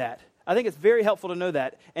to know that. I think it's very helpful to know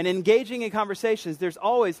that. And engaging in conversations, there's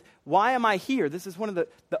always, why am I here? This is one of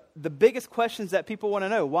the biggest questions that people want to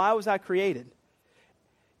know. Why was I created?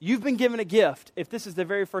 You've been given a gift, if this is the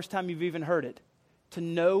very first time you've even heard it, to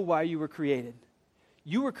know why you were created.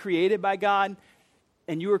 You were created by God,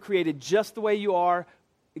 and you were created just the way you are,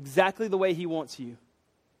 exactly the way he wants you,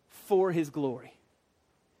 for his glory.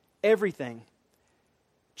 Everything,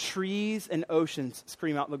 trees and oceans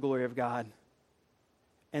scream out the glory of God.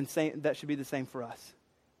 And that should be the same for us.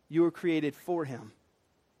 You were created for him.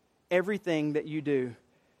 Everything that you do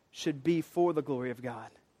should be for the glory of God.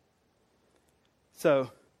 So,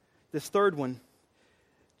 this third one,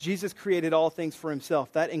 Jesus created all things for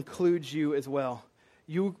himself. That includes you as well.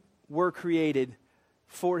 You were created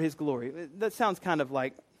for his glory. That sounds kind of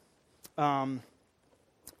like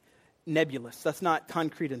nebulous. That's not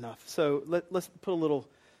concrete enough. So let's put a little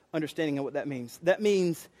understanding of what that means. That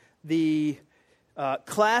means the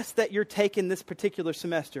class that you're taking this particular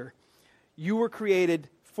semester, you were created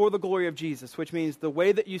for the glory of Jesus, which means the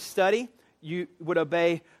way that you study, you would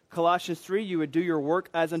obey Colossians 3, you would do your work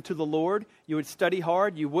as unto the Lord. You would study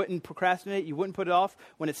hard. You wouldn't procrastinate. You wouldn't put it off.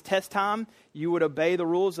 When it's test time, you would obey the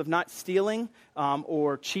rules of not stealing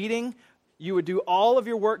or cheating. You would do all of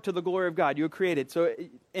your work to the glory of God. You were created. So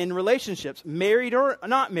in relationships, married or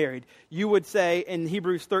not married, you would say in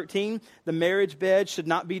Hebrews 13, the marriage bed should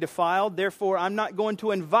not be defiled. Therefore, I'm not going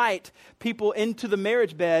to invite people into the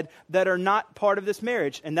marriage bed that are not part of this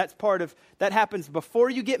marriage. And that happens before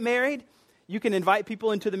you get married. You can invite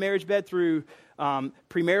people into the marriage bed through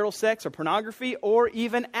premarital sex or pornography, or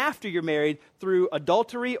even after you're married through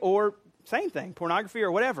adultery or same thing, pornography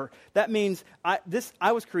or whatever. That means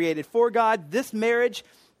I was created for God. This marriage,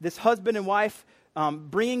 this husband and wife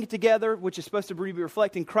bringing it together, which is supposed to be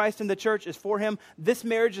reflecting Christ in the church, is for him. This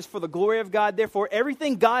marriage is for the glory of God. Therefore,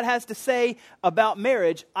 everything God has to say about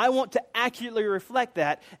marriage, I want to accurately reflect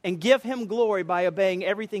that and give him glory by obeying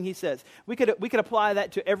everything he says. We could apply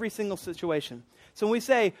that to every single situation. So when we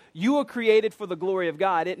say you were created for the glory of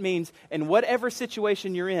God, it means in whatever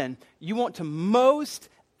situation you're in, you want to most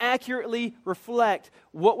accurately reflect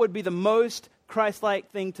what would be the most Christ-like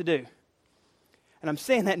thing to do. And I'm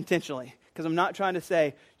saying that intentionally, because I'm not trying to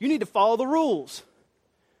say, you need to follow the rules.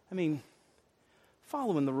 I mean,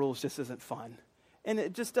 following the rules just isn't fun. And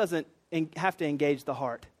it just doesn't have to engage the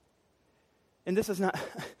heart. And this is not,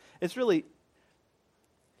 it's really,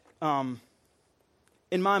 in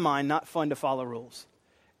my mind, not fun to follow rules.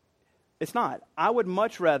 It's not. I would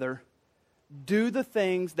much rather do the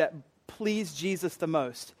things that please Jesus the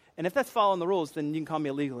most. And if that's following the rules, then you can call me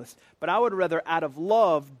a legalist. But I would rather, out of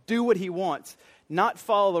love, do what he wants, not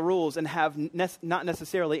follow the rules and have not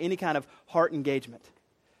necessarily any kind of heart engagement.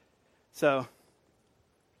 So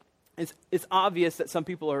it's obvious that some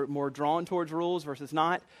people are more drawn towards rules versus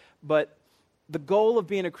not, but the goal of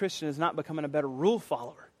being a Christian is not becoming a better rule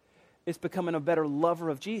follower. It's becoming a better lover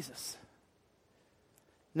of Jesus.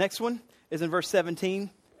 Next one is in verse 17.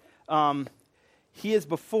 He is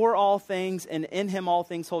before all things, and in him all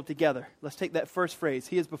things hold together. Let's take that first phrase.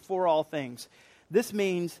 He is before all things. This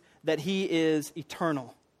means that he is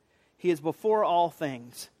eternal. He is before all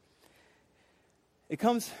things. it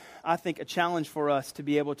comes, I think, a challenge for us to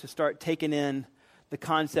be able to start taking in the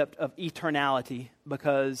concept of eternality,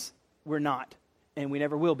 because we're not, and we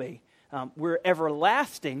never will be. We're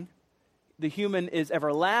everlasting. The human is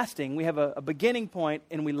everlasting. We have a beginning point,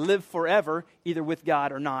 and we live forever, either with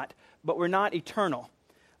God or not, but we're not eternal.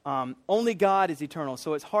 Only God is eternal,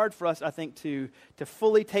 so it's hard for us, I think, to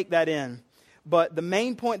fully take that in. But the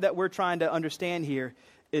main point that we're trying to understand here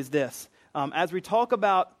is this. As we talk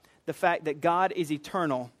about the fact that God is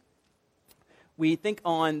eternal, we think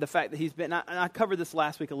on the fact that he's been, and I covered this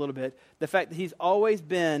last week a little bit, the fact that he's always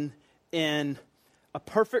been in a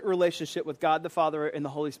perfect relationship with God the Father and the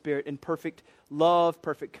Holy Spirit, in perfect love,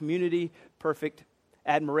 perfect community, perfect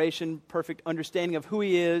admiration, perfect understanding of who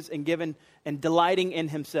he is, and given and delighting in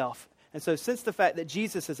himself. And so since the fact that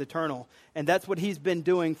Jesus is eternal, and that's what he's been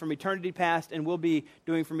doing from eternity past and will be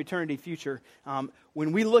doing from eternity future,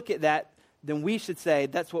 when we look at that, then we should say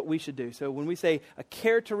that's what we should do. So when we say a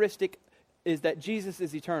characteristic is that Jesus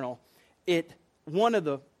is eternal, one of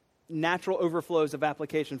the natural overflows of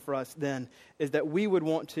application for us then is that we would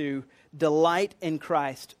want to delight in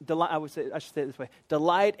Christ. I should say it this way: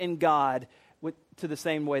 delight in God to the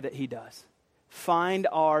same way that he does. Find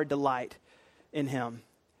our delight in him.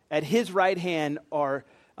 At his right hand are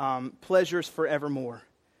pleasures forevermore.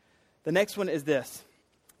 The next one is this.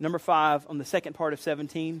 Number 5, on the second part of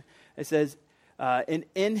 17, it says,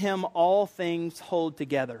 in him all things hold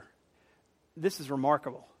together. This is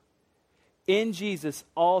remarkable. In Jesus,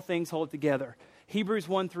 all things hold together. Hebrews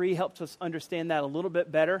 1:3 helps us understand that a little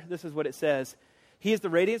bit better. This is what it says. He is the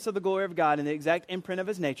radiance of the glory of God and the exact imprint of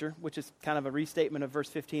his nature, which is kind of a restatement of verse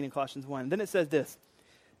 15 in Colossians 1. Then it says this: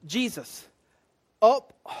 Jesus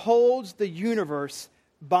upholds the universe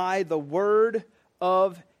by the word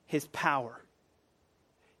of his power.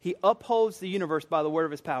 He upholds the universe by the word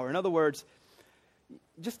of his power. In other words,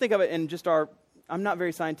 just think of it in just I'm not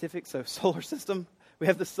very scientific, so solar system. We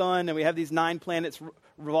have the sun, and we have these 9 planets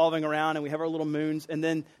revolving around, and we have our little moons, and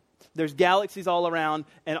then there's galaxies all around,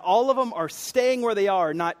 and all of them are staying where they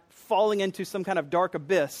are, not falling into some kind of dark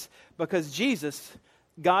abyss, because Jesus,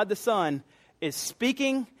 God the Son, is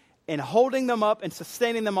speaking and holding them up and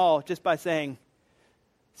sustaining them all just by saying,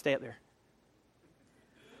 stay up there.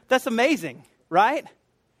 That's amazing, right?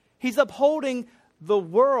 He's upholding the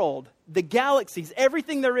world, the galaxies,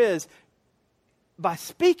 everything there is, by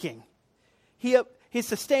speaking. He's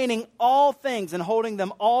sustaining all things and holding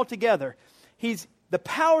them all together. The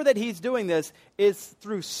power that he's doing this is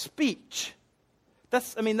through speech.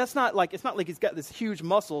 That's not like, it's not like he's got this huge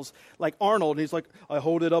muscles like Arnold, and he's like, I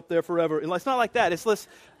hold it up there forever. And it's not like that. It's this,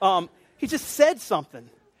 he just said something.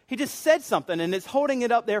 He just said something, and it's holding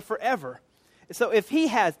it up there forever. So if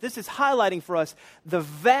this is highlighting for us the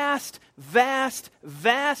vast, vast,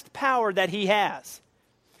 vast power that he has.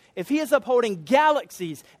 If he is upholding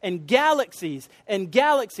galaxies and galaxies and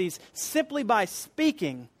galaxies simply by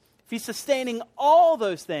speaking, if he's sustaining all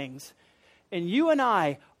those things, and you and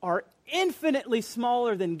I are infinitely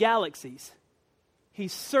smaller than galaxies,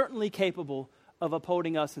 he's certainly capable of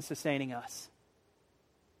upholding us and sustaining us.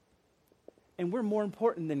 And we're more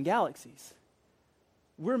important than galaxies.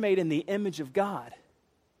 We're made in the image of God.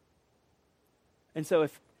 And so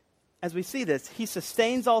as we see this, he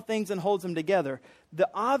sustains all things and holds them together. The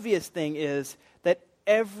obvious thing is that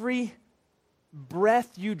every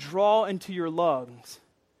breath you draw into your lungs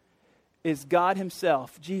is God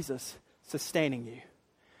himself, Jesus, sustaining you.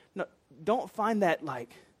 No, don't find that like,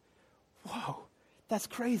 whoa, that's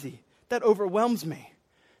crazy. That overwhelms me.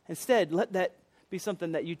 Instead, let that be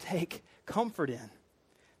something that you take comfort in,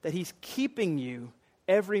 that he's keeping you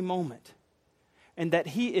every moment, and that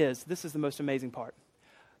this is the most amazing part,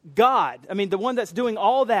 God, the one that's doing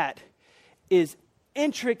all that, is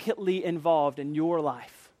intricately involved in your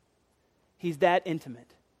life. He's that intimate.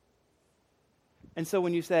 And so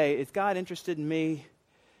when you say, is God interested in me?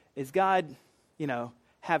 Is God,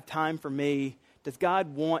 have time for me? Does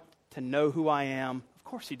God want to know who I am? Of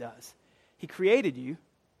course he does. He created you,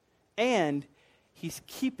 and he's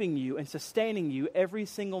keeping you and sustaining you every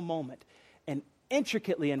single moment, and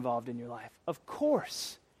intricately involved in your life. Of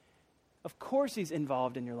course he's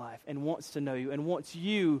involved in your life and wants to know you and wants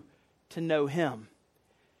you to know him.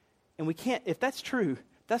 And we can't, if that's true,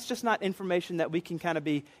 that's just not information that we can kind of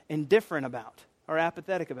be indifferent about or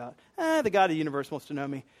apathetic about. The God of the universe wants to know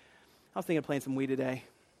me. I was thinking of playing some Wii today.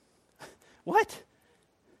 What?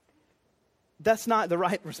 That's not the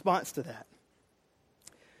right response to that.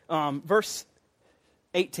 Verse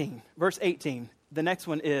 18. The next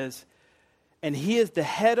one is, and he is the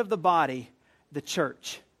head of the body, the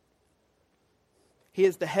church. He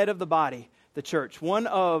is the head of the body, the church. One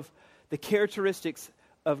of the characteristics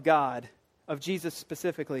of God of Jesus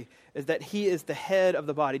specifically is that he is the head of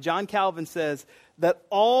the body. John Calvin says that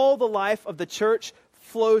all the life of the church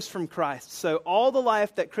flows from Christ. So all the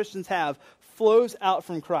life that Christians have flows out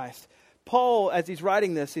from Christ. Paul, as he's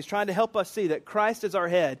writing this, he's trying to help us see that Christ is our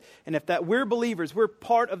head, and if that we're believers, we're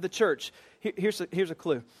part of the church. Here's a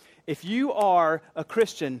clue. If you are a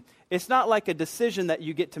Christian, it's not like a decision that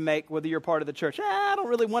you get to make whether you're part of the church. I don't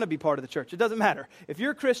really want to be part of the church. It doesn't matter. If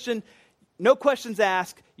you're a Christian, no questions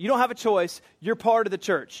asked. You don't have a choice. You're part of the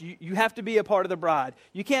church. You have to be a part of the bride.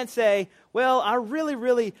 You can't say, well, I really,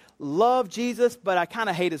 really love Jesus, but I kind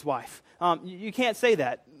of hate his wife. You can't say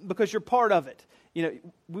that because you're part of it. You know,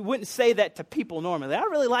 we wouldn't say that to people normally. I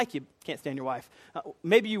really like you. Can't stand your wife.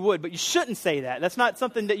 Maybe you would, but you shouldn't say that. That's not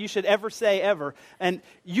something that you should ever say ever. And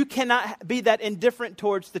you cannot be that indifferent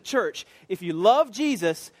towards the church. If you love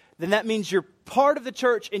Jesus, then that means you're part of the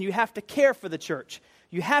church and you have to care for the church.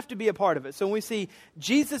 You have to be a part of it. So when we see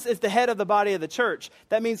Jesus is the head of the body of the church,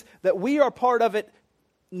 that means that we are part of it.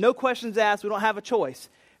 No questions asked. We don't have a choice.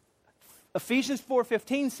 Ephesians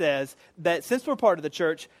 4:15 says that since we're part of the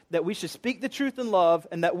church, that we should speak the truth in love,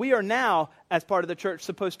 and that we are now, as part of the church,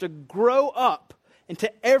 supposed to grow up into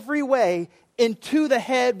every way into the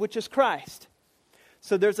head, which is Christ.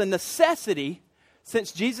 So there's a necessity,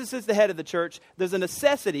 since Jesus is the head of the church, there's a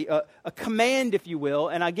necessity, a command, if you will.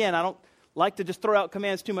 And again, I don't like to just throw out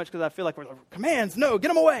commands too much because I feel like we're like, commands, no, get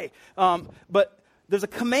them away. But there's a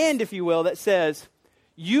command, if you will, that says,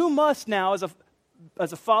 you must now,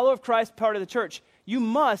 as a follower of Christ, part of the church, you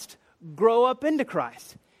must grow up into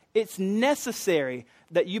Christ. It's necessary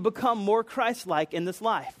that you become more Christ-like in this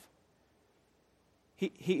life.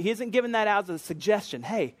 He isn't giving that out as a suggestion.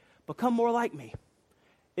 Hey, become more like me.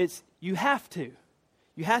 It's you have to.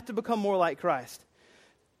 You have to become more like Christ.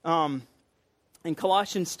 In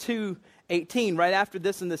Colossians 2:18, right after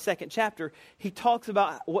this in the second chapter, he talks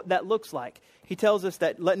about what that looks like. He tells us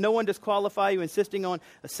that let no one disqualify you, insisting on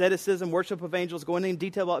asceticism, worship of angels, going into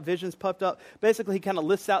detail about visions puffed up. Basically, he kind of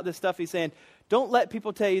lists out this stuff. He's saying, don't let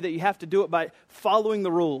people tell you that you have to do it by following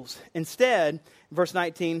the rules. Instead, verse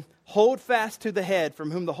 19, hold fast to the head, from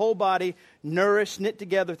whom the whole body, nourished, knit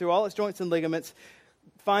together through all its joints and ligaments,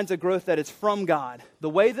 finds a growth that is from God. The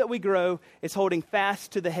way that we grow is holding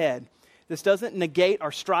fast to the head. This doesn't negate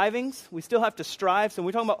our strivings. We still have to strive. So when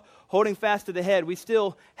we're talking about holding fast to the head, we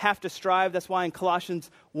still have to strive. That's why in Colossians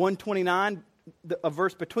 1:29, a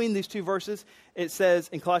verse between these two verses, it says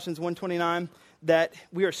in Colossians 1:29 that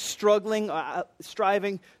we are struggling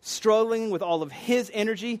with all of his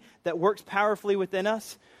energy that works powerfully within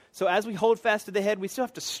us. So as we hold fast to the head, we still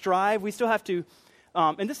have to strive. We still have to,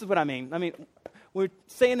 and this is what I mean. We're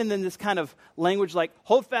saying in this kind of language like,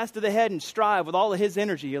 hold fast to the head and strive with all of his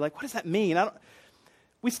energy. You're like, what does that mean?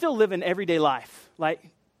 We still live in everyday life. Like,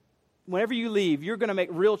 whenever you leave, you're going to make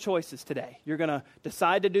real choices today. You're going to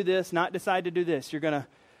decide to do this, not decide to do this. You're going to,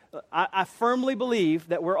 I firmly believe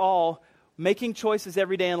that we're all making choices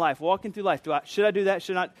every day in life, walking through life. Should I do that?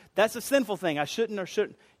 Should I not? That's a sinful thing. I shouldn't or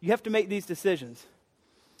shouldn't. You have to make these decisions.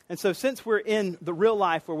 And so since we're in the real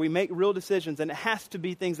life where we make real decisions, and it has to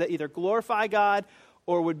be things that either glorify God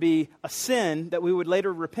or would be a sin that we would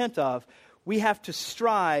later repent of, we have to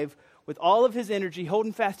strive with all of his energy,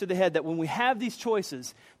 holding fast to the head, that when we have these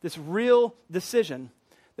choices, this real decision,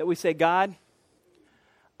 that we say, God,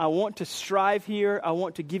 I want to strive here. I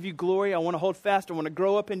want to give you glory. I want to hold fast. I want to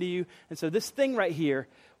grow up into you. And so this thing right here,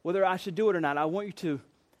 whether I should do it or not, I want you to,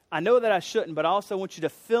 I know that I shouldn't, but I also want you to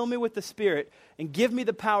fill me with the Spirit and give me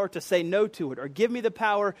the power to say no to it, or give me the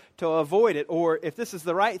power to avoid it, or if this is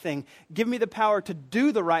the right thing, give me the power to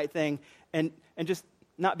do the right thing and just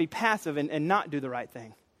not be passive and not do the right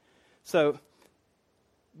thing. So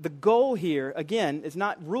the goal here, again, is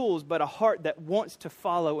not rules, but a heart that wants to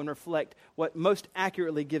follow and reflect what most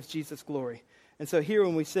accurately gives Jesus glory. And so here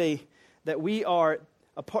when we say that we are,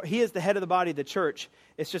 he is the head of the body of the church,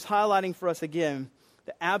 it's just highlighting for us again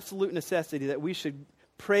the absolute necessity that we should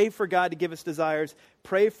pray for God to give us desires,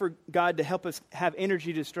 pray for God to help us have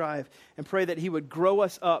energy to strive, and pray that he would grow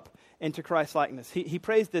us up into Christ-likeness. He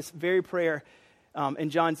prays this very prayer in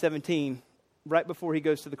John 17, right before he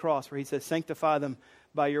goes to the cross, where he says, sanctify them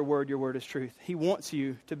by your word is truth. He wants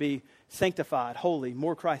you to be sanctified, holy,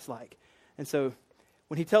 more Christ-like. And so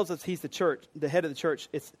when he tells us he's the church, the head of the church,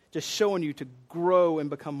 it's just showing you to grow and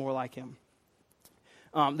become more like him.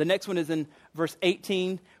 The next one is in verse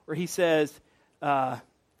 18, where he says,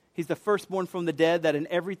 he's the firstborn from the dead, that in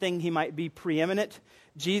everything he might be preeminent.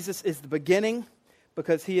 Jesus is the beginning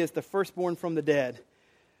because he is the firstborn from the dead.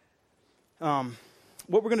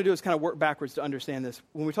 What we're going to do is kind of work backwards to understand this.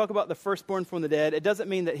 When we talk about the firstborn from the dead, it doesn't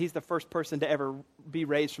mean that he's the first person to ever be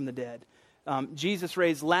raised from the dead. Jesus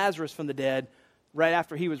raised Lazarus from the dead right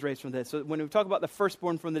after he was raised from the dead. So when we talk about the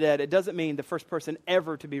firstborn from the dead, it doesn't mean the first person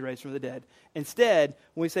ever to be raised from the dead. Instead,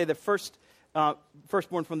 when we say the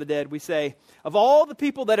firstborn from the dead, we say, of all the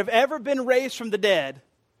people that have ever been raised from the dead,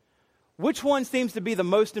 which one seems to be the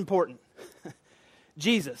most important?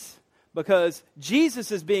 Jesus. Because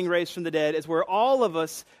Jesus is being raised from the dead is where all of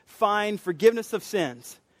us find forgiveness of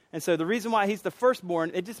sins. And so the reason why he's the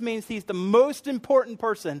firstborn, it just means he's the most important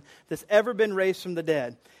person that's ever been raised from the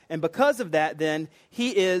dead. And because of that, then, he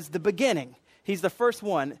is the beginning. He's the first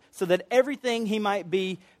one, so that everything he might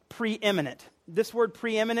be preeminent. This word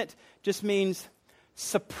preeminent just means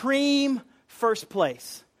supreme first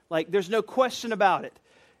place. Like, there's no question about it.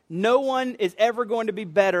 No one is ever going to be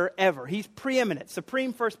better, ever. He's preeminent,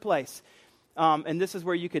 supreme first place. And this is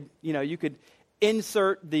where you could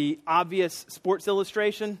insert the obvious sports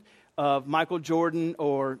illustration of Michael Jordan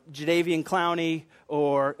or Jadeveon Clowney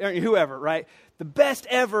or whoever, right? The best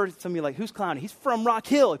ever. Some of you are like, who's Clowney? He's from Rock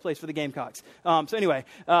Hill. He plays for the Gamecocks. So anyway,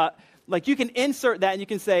 like you can insert that and you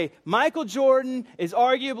can say, Michael Jordan is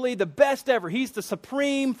arguably the best ever. He's the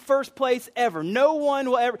supreme first place ever. No one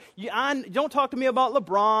will ever. Don't talk to me about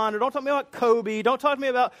LeBron or don't talk to me about Kobe. Don't talk to me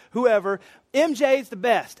about whoever. MJ is the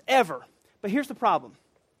best ever. But here's the problem.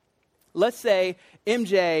 Let's say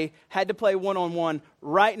MJ had to play one-on-one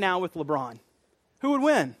right now with LeBron. Who would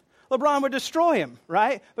win? LeBron would destroy him,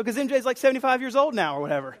 right? Because MJ's like 75 years old now or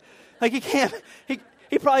whatever. Like he can't, he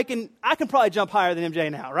probably can, I can probably jump higher than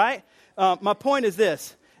MJ now, right? My point is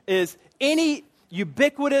this, is any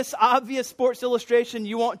ubiquitous, obvious sports illustration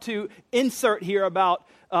you want to insert here about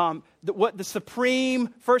what the supreme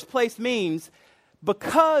first place means,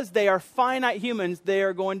 because they are finite humans, they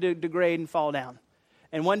are going to degrade and fall down.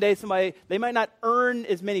 And one day they might not earn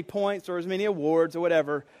as many points or as many awards or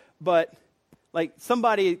whatever, but like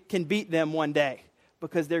somebody can beat them one day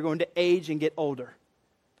because they're going to age and get older.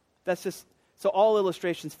 That's just, so all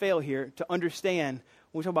illustrations fail here to understand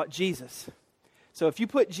when we talk about Jesus. So if you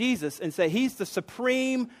put Jesus and say he's the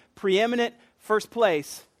supreme, preeminent first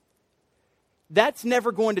place, that's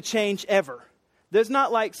never going to change ever. There's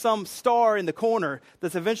not like some star in the corner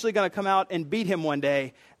that's eventually going to come out and beat him one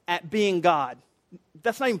day at being God.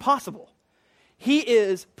 That's not even possible. He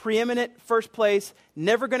is preeminent, first place,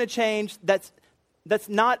 never going to change. That's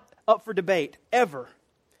not up for debate, ever.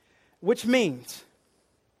 Which means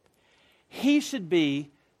he should be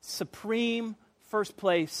supreme, first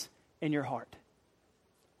place in your heart.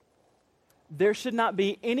 There should not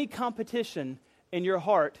be any competition in your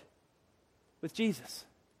heart with Jesus.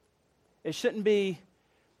 It shouldn't be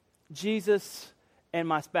Jesus and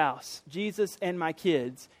my spouse, Jesus and my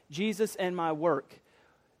kids, Jesus and my work.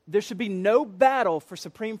 There should be no battle for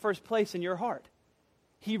supreme first place in your heart.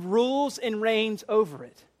 He rules and reigns over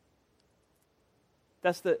it.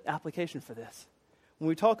 That's the application for this. When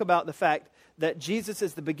we talk about the fact that Jesus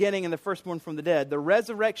is the beginning and the firstborn from the dead, the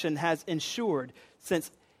resurrection has ensured,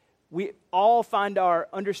 since we all find our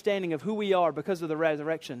understanding of who we are because of the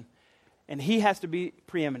resurrection, and he has to be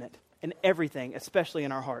preeminent in everything, especially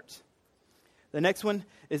in our hearts. The next one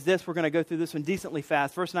is this. We're going to go through this one decently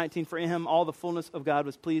fast. Verse 19, for in him all the fullness of God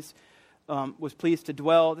was pleased to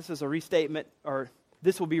dwell. This is a restatement, or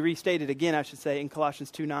this will be restated again, I should say, in Colossians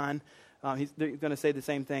 2:9. They're going to say the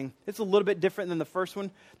same thing. It's a little bit different than the first one.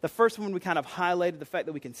 The first one, we kind of highlighted the fact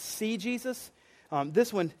that we can see Jesus.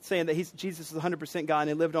 This one, saying that Jesus is 100% God and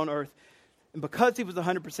he lived on earth. And because he was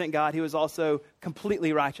 100% God, he was also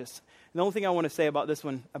completely righteous. And the only thing I want to say about this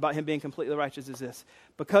one, about him being completely righteous, is this.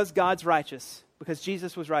 Because God's righteous, because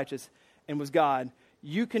Jesus was righteous and was God,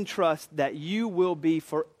 you can trust that you will be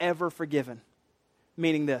forever forgiven.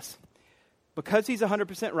 Meaning this. Because he's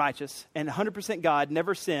 100% righteous and 100% God,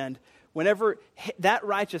 never sinned, whenever that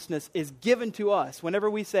righteousness is given to us, whenever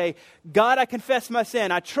we say, God, I confess my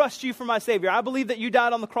sin, I trust you for my Savior, I believe that you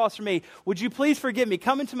died on the cross for me, would you please forgive me,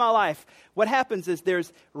 come into my life? What happens is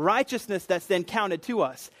there's righteousness that's then counted to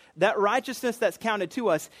us. That righteousness that's counted to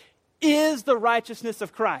us is the righteousness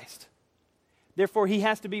of Christ. Therefore, he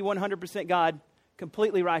has to be 100% God,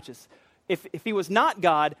 completely righteous. If he was not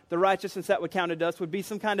God, the righteousness that would count to us would be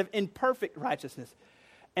some kind of imperfect righteousness.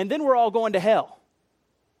 And then we're all going to hell.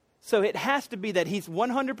 So it has to be that he's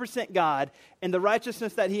 100% God, and the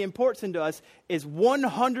righteousness that he imports into us is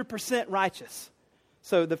 100% righteous.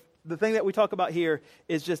 So the thing that we talk about here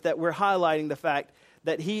is just that we're highlighting the fact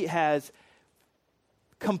that he has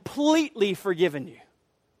completely forgiven you.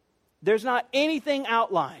 There's not anything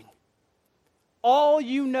outlying. All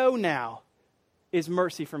you know now is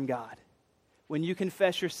mercy from God when you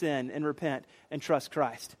confess your sin and repent and trust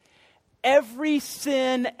Christ. Every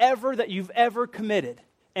sin ever that you've ever committed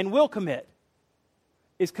and will commit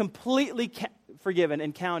is completely forgiven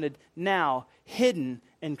and counted now, hidden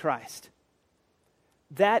in Christ.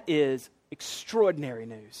 That is extraordinary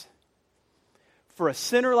news. For a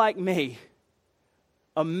sinner like me,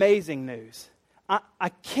 amazing news. I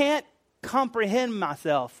can't comprehend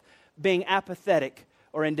myself being apathetic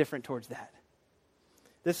or indifferent towards that.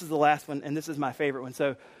 This is the last one, and this is my favorite one.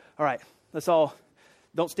 So, all right, let's all,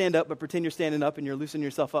 don't stand up, but pretend you're standing up and you're loosening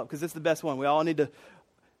yourself up, because this is the best one. We all need to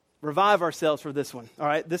revive ourselves for this one, all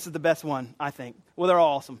right? This is the best one, I think. Well, they're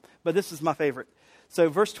all awesome, but this is my favorite. So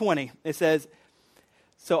verse 20, it says,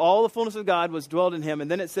 so all the fullness of God was dwelled in him,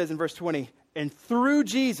 and then it says in verse 20, and through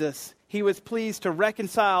Jesus he was pleased to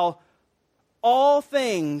reconcile all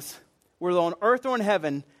things, whether on earth or in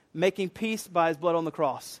heaven, making peace by his blood on the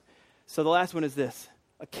cross. So the last one is this.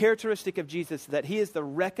 A characteristic of Jesus, that he is the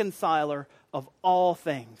reconciler of all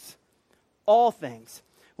things. All things.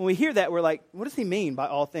 When we hear that, we're like, what does he mean by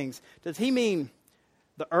all things? Does he mean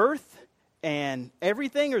the earth and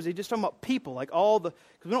everything, or is he just talking about people? Like all the,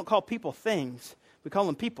 because we don't call people things, we call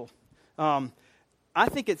them people. I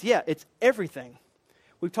think it's everything.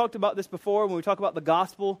 We've talked about this before when we talk about the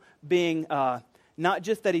gospel being not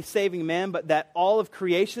just that he's saving man, but that all of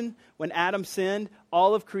creation, when Adam sinned,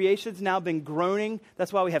 all of creation's now been groaning.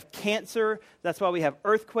 That's why we have cancer. That's why we have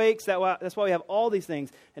earthquakes. That's why we have all these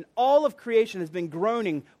things. And all of creation has been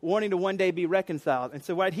groaning, wanting to one day be reconciled. And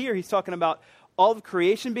so right here, he's talking about all of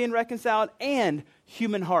creation being reconciled and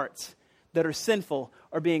human hearts that are sinful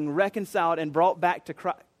are being reconciled and brought back to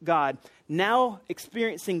God, now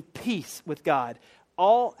experiencing peace with God.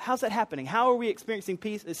 How's that happening? How are we experiencing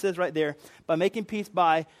peace? It says right there, by making peace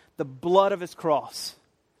by the blood of his cross.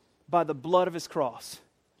 By the blood of his cross.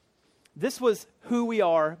 This was who we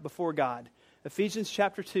are before God. Ephesians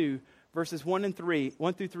chapter 2, verses 1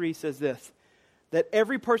 through 3 says this, that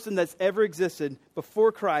every person that's ever existed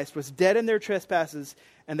before Christ was dead in their trespasses,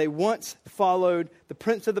 and they once followed the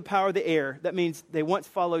prince of the power of the air. That means they once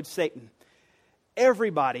followed Satan.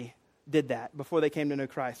 Everybody did that before they came to know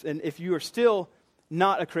Christ. And if you are still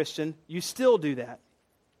not a Christian, you still do that.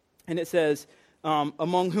 And it says,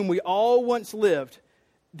 among whom we all once lived,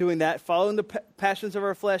 doing that, following the passions of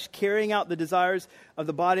our flesh, carrying out the desires of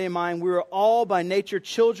the body and mind. We were all by nature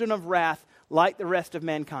children of wrath, like the rest of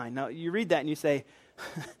mankind. Now, you read that and you say,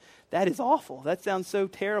 that is awful. That sounds so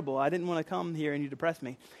terrible. I didn't want to come here and you depress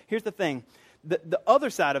me. Here's the thing. The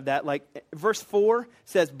other side of that, like verse 4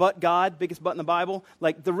 says, but God, biggest but in the Bible.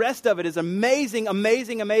 Like the rest of it is amazing,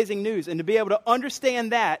 amazing, amazing news. And to be able to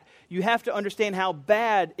understand that, you have to understand how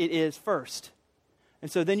bad it is first.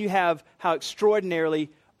 And so then you have how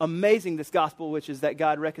extraordinarily amazing this gospel, which is that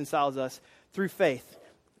God reconciles us through faith.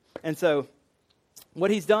 And so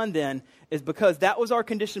what he's done then is, because that was our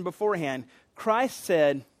condition beforehand, Christ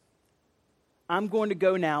said, I'm going to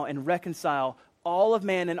go now and reconcile all of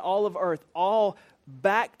man and all of earth, all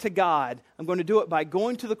back to God. I'm going to do it by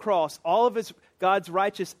going to the cross. All of God's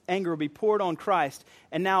righteous anger will be poured on Christ,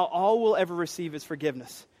 and now all we'll ever receive is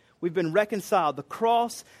forgiveness. We've been reconciled. The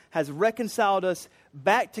cross has reconciled us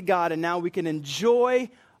back to God, and now we can enjoy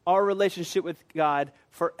our relationship with God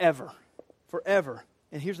forever. Forever.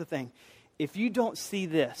 And here's the thing. If you don't see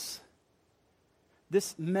this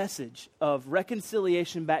message of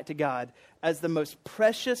reconciliation back to God as the most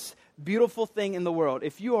precious, beautiful thing in the world,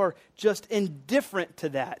 if you are just indifferent to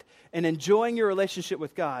that and enjoying your relationship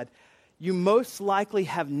with God, you most likely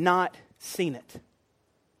have not seen it.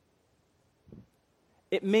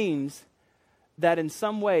 It means that in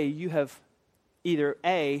some way you have either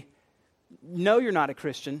A, know you're not a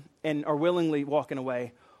Christian and are willingly walking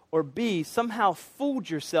away, or B, somehow fooled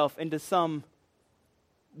yourself into some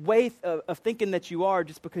way of thinking that you are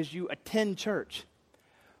just because you attend church.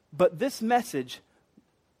 But this message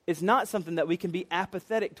is not something that we can be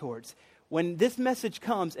apathetic towards. When this message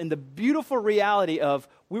comes and the beautiful reality of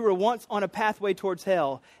we were once on a pathway towards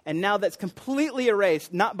hell, and now that's completely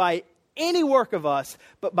erased, not by any work of us,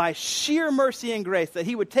 but by sheer mercy and grace, that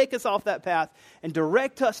he would take us off that path and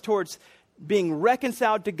direct us towards being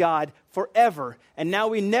reconciled to God forever. And now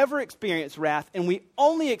we never experience wrath, and we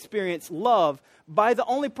only experience love by the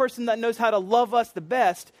only person that knows how to love us the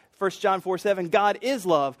best. 1 John 4:7, God is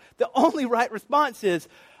love. The only right response is,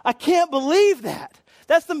 I can't believe that.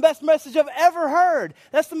 That's the best message I've ever heard.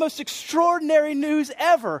 That's the most extraordinary news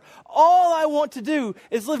ever. All I want to do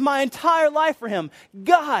is live my entire life for him.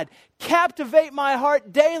 God, captivate my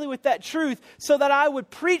heart daily with that truth so that I would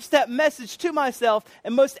preach that message to myself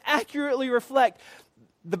and most accurately reflect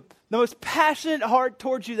the most passionate heart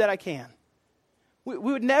towards you that I can. We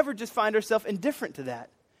would never just find ourselves indifferent to that.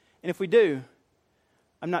 And if we do,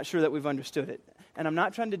 I'm not sure that we've understood it. And I'm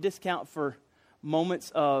not trying to discount for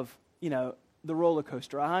moments of, the roller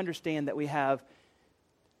coaster. I understand that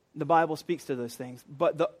the Bible speaks to those things.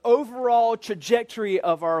 But the overall trajectory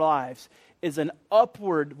of our lives is an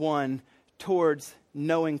upward one towards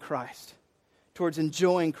knowing Christ, towards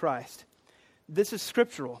enjoying Christ. This is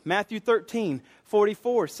scriptural. Matthew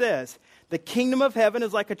 13:44 says, the kingdom of heaven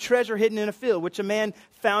is like a treasure hidden in a field, which a man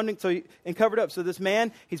found and covered up. So this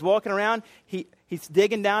man, he's walking around, he's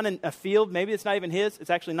digging down in a field. Maybe it's not even his, it's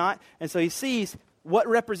actually not. And so he sees what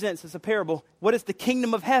represents, as a parable, what is the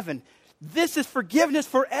kingdom of heaven? This is forgiveness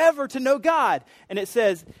forever to know God. And it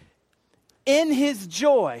says, in his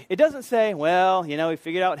joy. It doesn't say, well, he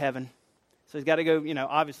figured out heaven. So he's got to go,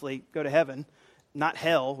 obviously go to heaven. Not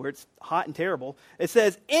hell, where it's hot and terrible. It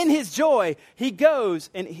says, in his joy, he goes,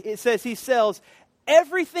 and it says he sells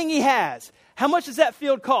everything he has. How much does that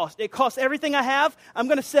field cost? It costs everything I have. I'm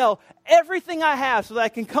going to sell everything I have so that I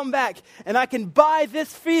can come back and I can buy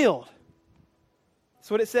this field.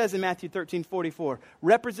 That's what it says in Matthew 13:44,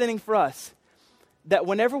 representing for us that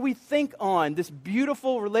whenever we think on this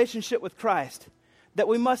beautiful relationship with Christ, that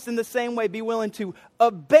we must in the same way be willing to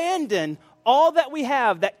abandon all that we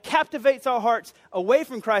have that captivates our hearts away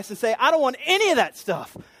from Christ and say, I don't want any of that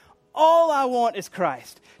stuff. All I want is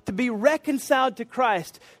Christ. To be reconciled to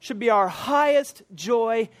Christ should be our highest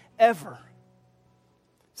joy ever.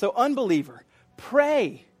 So unbeliever,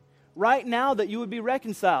 pray right now that you would be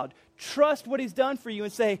reconciled. Trust what he's done for you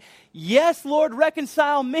and say, yes, Lord,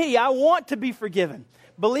 reconcile me. I want to be forgiven.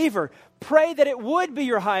 Believer, pray that it would be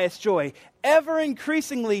your highest joy, ever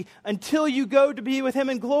increasingly until you go to be with him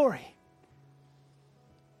in glory.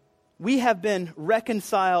 We have been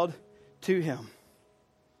reconciled to him.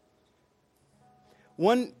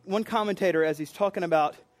 One commentator, as he's talking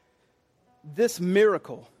about this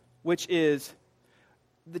miracle, which is,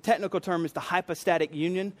 the technical term is the hypostatic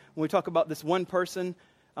union. When we talk about this one person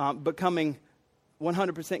becoming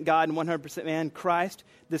 100% God and 100% man, Christ,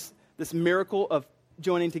 this miracle of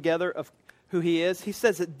joining together of who he is, he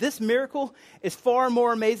says that this miracle is far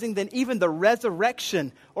more amazing than even the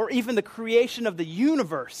resurrection or even the creation of the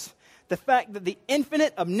universe. The fact that the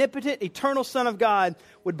infinite, omnipotent, eternal Son of God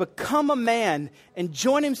would become a man and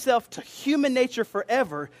join himself to human nature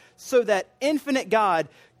forever so that infinite God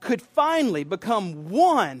could finally become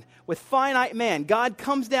one with finite man. God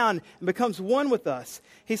comes down and becomes one with us.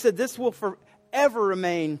 He said this will forever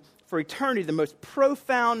remain for eternity the most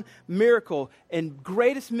profound miracle and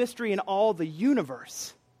greatest mystery in all the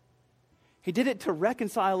universe. He did it to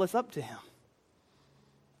reconcile us up to him.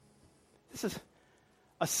 This is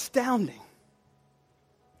astounding.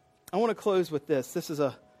 I want to close with this.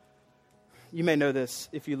 You may know this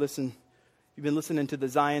if you've been listening to the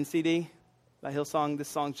Zion CD by Hillsong. This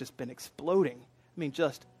song's just been exploding. I mean,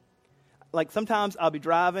 just like sometimes I'll be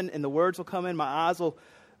driving and the words will come in, my eyes will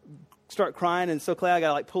start crying, and so Clay, I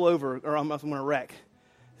gotta pull over or I'm gonna wreck.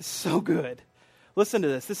 It's so good. Listen to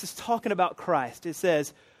this. This is talking about Christ. It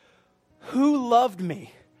says, who loved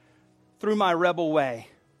me through my rebel way?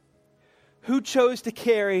 Who chose to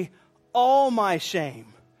carry all my shame?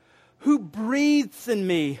 Who breathes in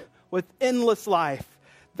me with endless life?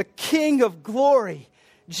 The King of glory,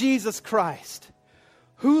 Jesus Christ.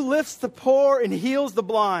 Who lifts the poor and heals the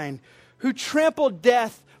blind? Who trampled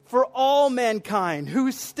death for all mankind?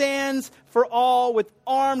 Who stands for all with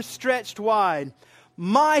arms stretched wide?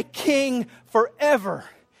 My King forever,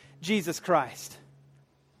 Jesus Christ.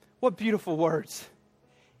 What beautiful words.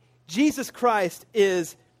 Jesus Christ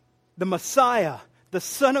is the Messiah, the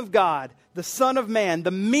Son of God, the Son of Man, the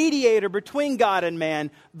mediator between God and man,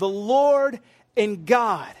 the Lord and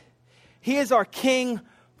God. He is our King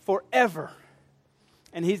forever.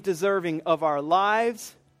 And he's deserving of our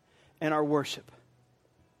lives and our worship.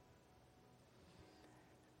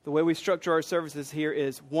 The way we structure our services here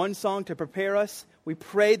is one song to prepare us. We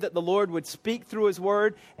prayed that the Lord would speak through his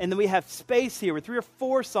word. And then we have space here with 3 or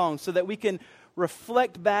 4 songs so that we can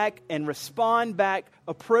reflect back and respond back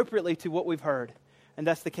appropriately to what we've heard. And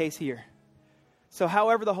that's the case here. So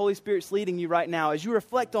however the Holy Spirit's leading you right now, as you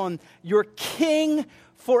reflect on your King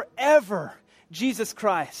forever, Jesus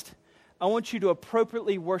Christ, I want you to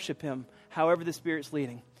appropriately worship him however the Spirit's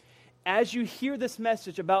leading. As you hear this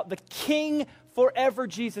message about the King forever,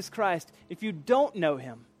 Jesus Christ, if you don't know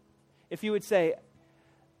him, if you would say,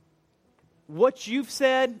 what you've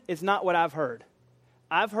said is not what I've heard.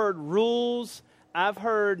 I've heard rules. I've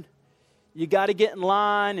heard you got to get in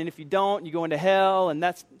line, and if you don't, you go into hell, and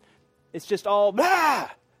it's just all blah.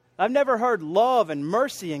 I've never heard love and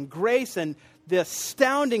mercy and grace and the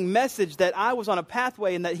astounding message that I was on a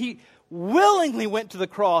pathway and that he willingly went to the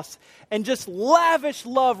cross and just lavish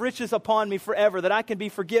love riches upon me forever, that I can be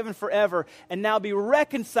forgiven forever and now be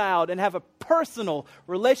reconciled and have a personal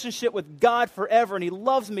relationship with God forever. And he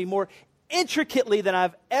loves me more intricately than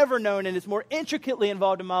I've ever known and is more intricately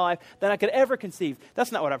involved in my life than I could ever conceive.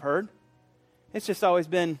 That's not what I've heard. It's just always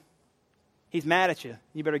been, he's mad at you.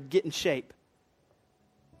 You better get in shape.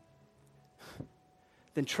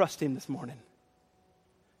 Then trust him this morning.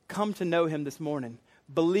 Come to know him this morning.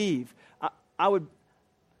 Believe. I would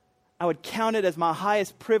count it as my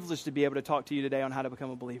highest privilege to be able to talk to you today on how to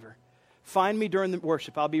become a believer. Find me during the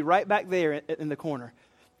worship. I'll be right back there in the corner.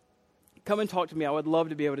 Come and talk to me. I would love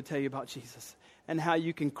to be able to tell you about Jesus and how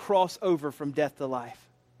you can cross over from death to life.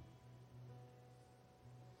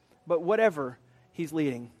 But whatever he's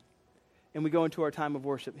leading, and we go into our time of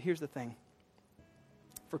worship, here's the thing.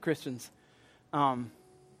 For Christians, I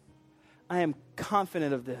am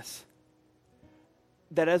confident of this,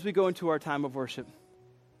 that as we go into our time of worship,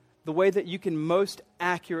 the way that you can most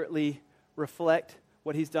accurately reflect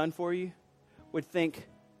what he's done for you would think,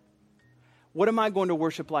 what am I going to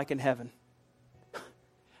worship like in heaven?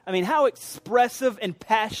 I mean, how expressive and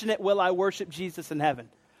passionate will I worship Jesus in heaven?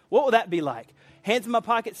 What will that be like? Hands in my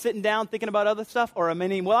pocket, sitting down, thinking about other stuff? Or,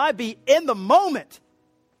 will I be in the moment?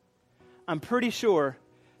 I'm pretty sure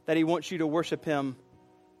that he wants you to worship him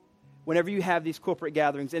whenever you have these corporate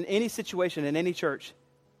gatherings, in any situation, in any church,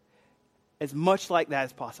 as much like that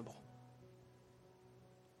as possible.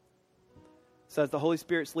 So as the Holy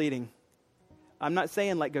Spirit's leading, I'm not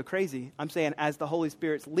saying like go crazy. I'm saying as the Holy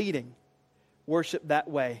Spirit's leading, worship that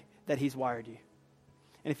way that he's wired you.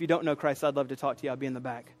 And if you don't know Christ, I'd love to talk to you. I'll be in the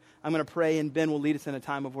back. I'm going to pray, and Ben will lead us in a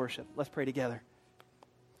time of worship. Let's pray together.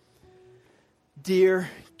 Dear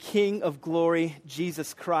King of glory,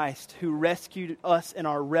 Jesus Christ, who rescued us in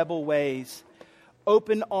our rebel ways,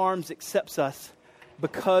 open arms accepts us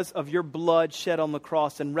because of your blood shed on the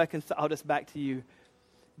cross and reconciled us back to you.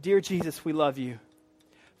 Dear Jesus, we love you.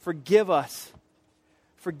 Forgive us.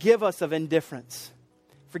 Forgive us of indifference.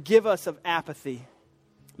 Forgive us of apathy.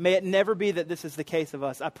 May it never be that this is the case of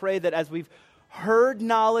us. I pray that as we've heard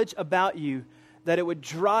knowledge about you, that it would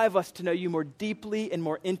drive us to know you more deeply and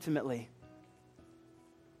more intimately.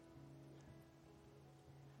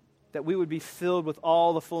 That we would be filled with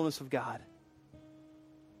all the fullness of God.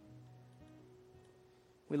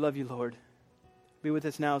 We love you, Lord. Be with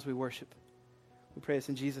us now as we worship. We pray this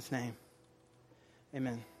in Jesus' name.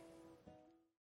 Amen.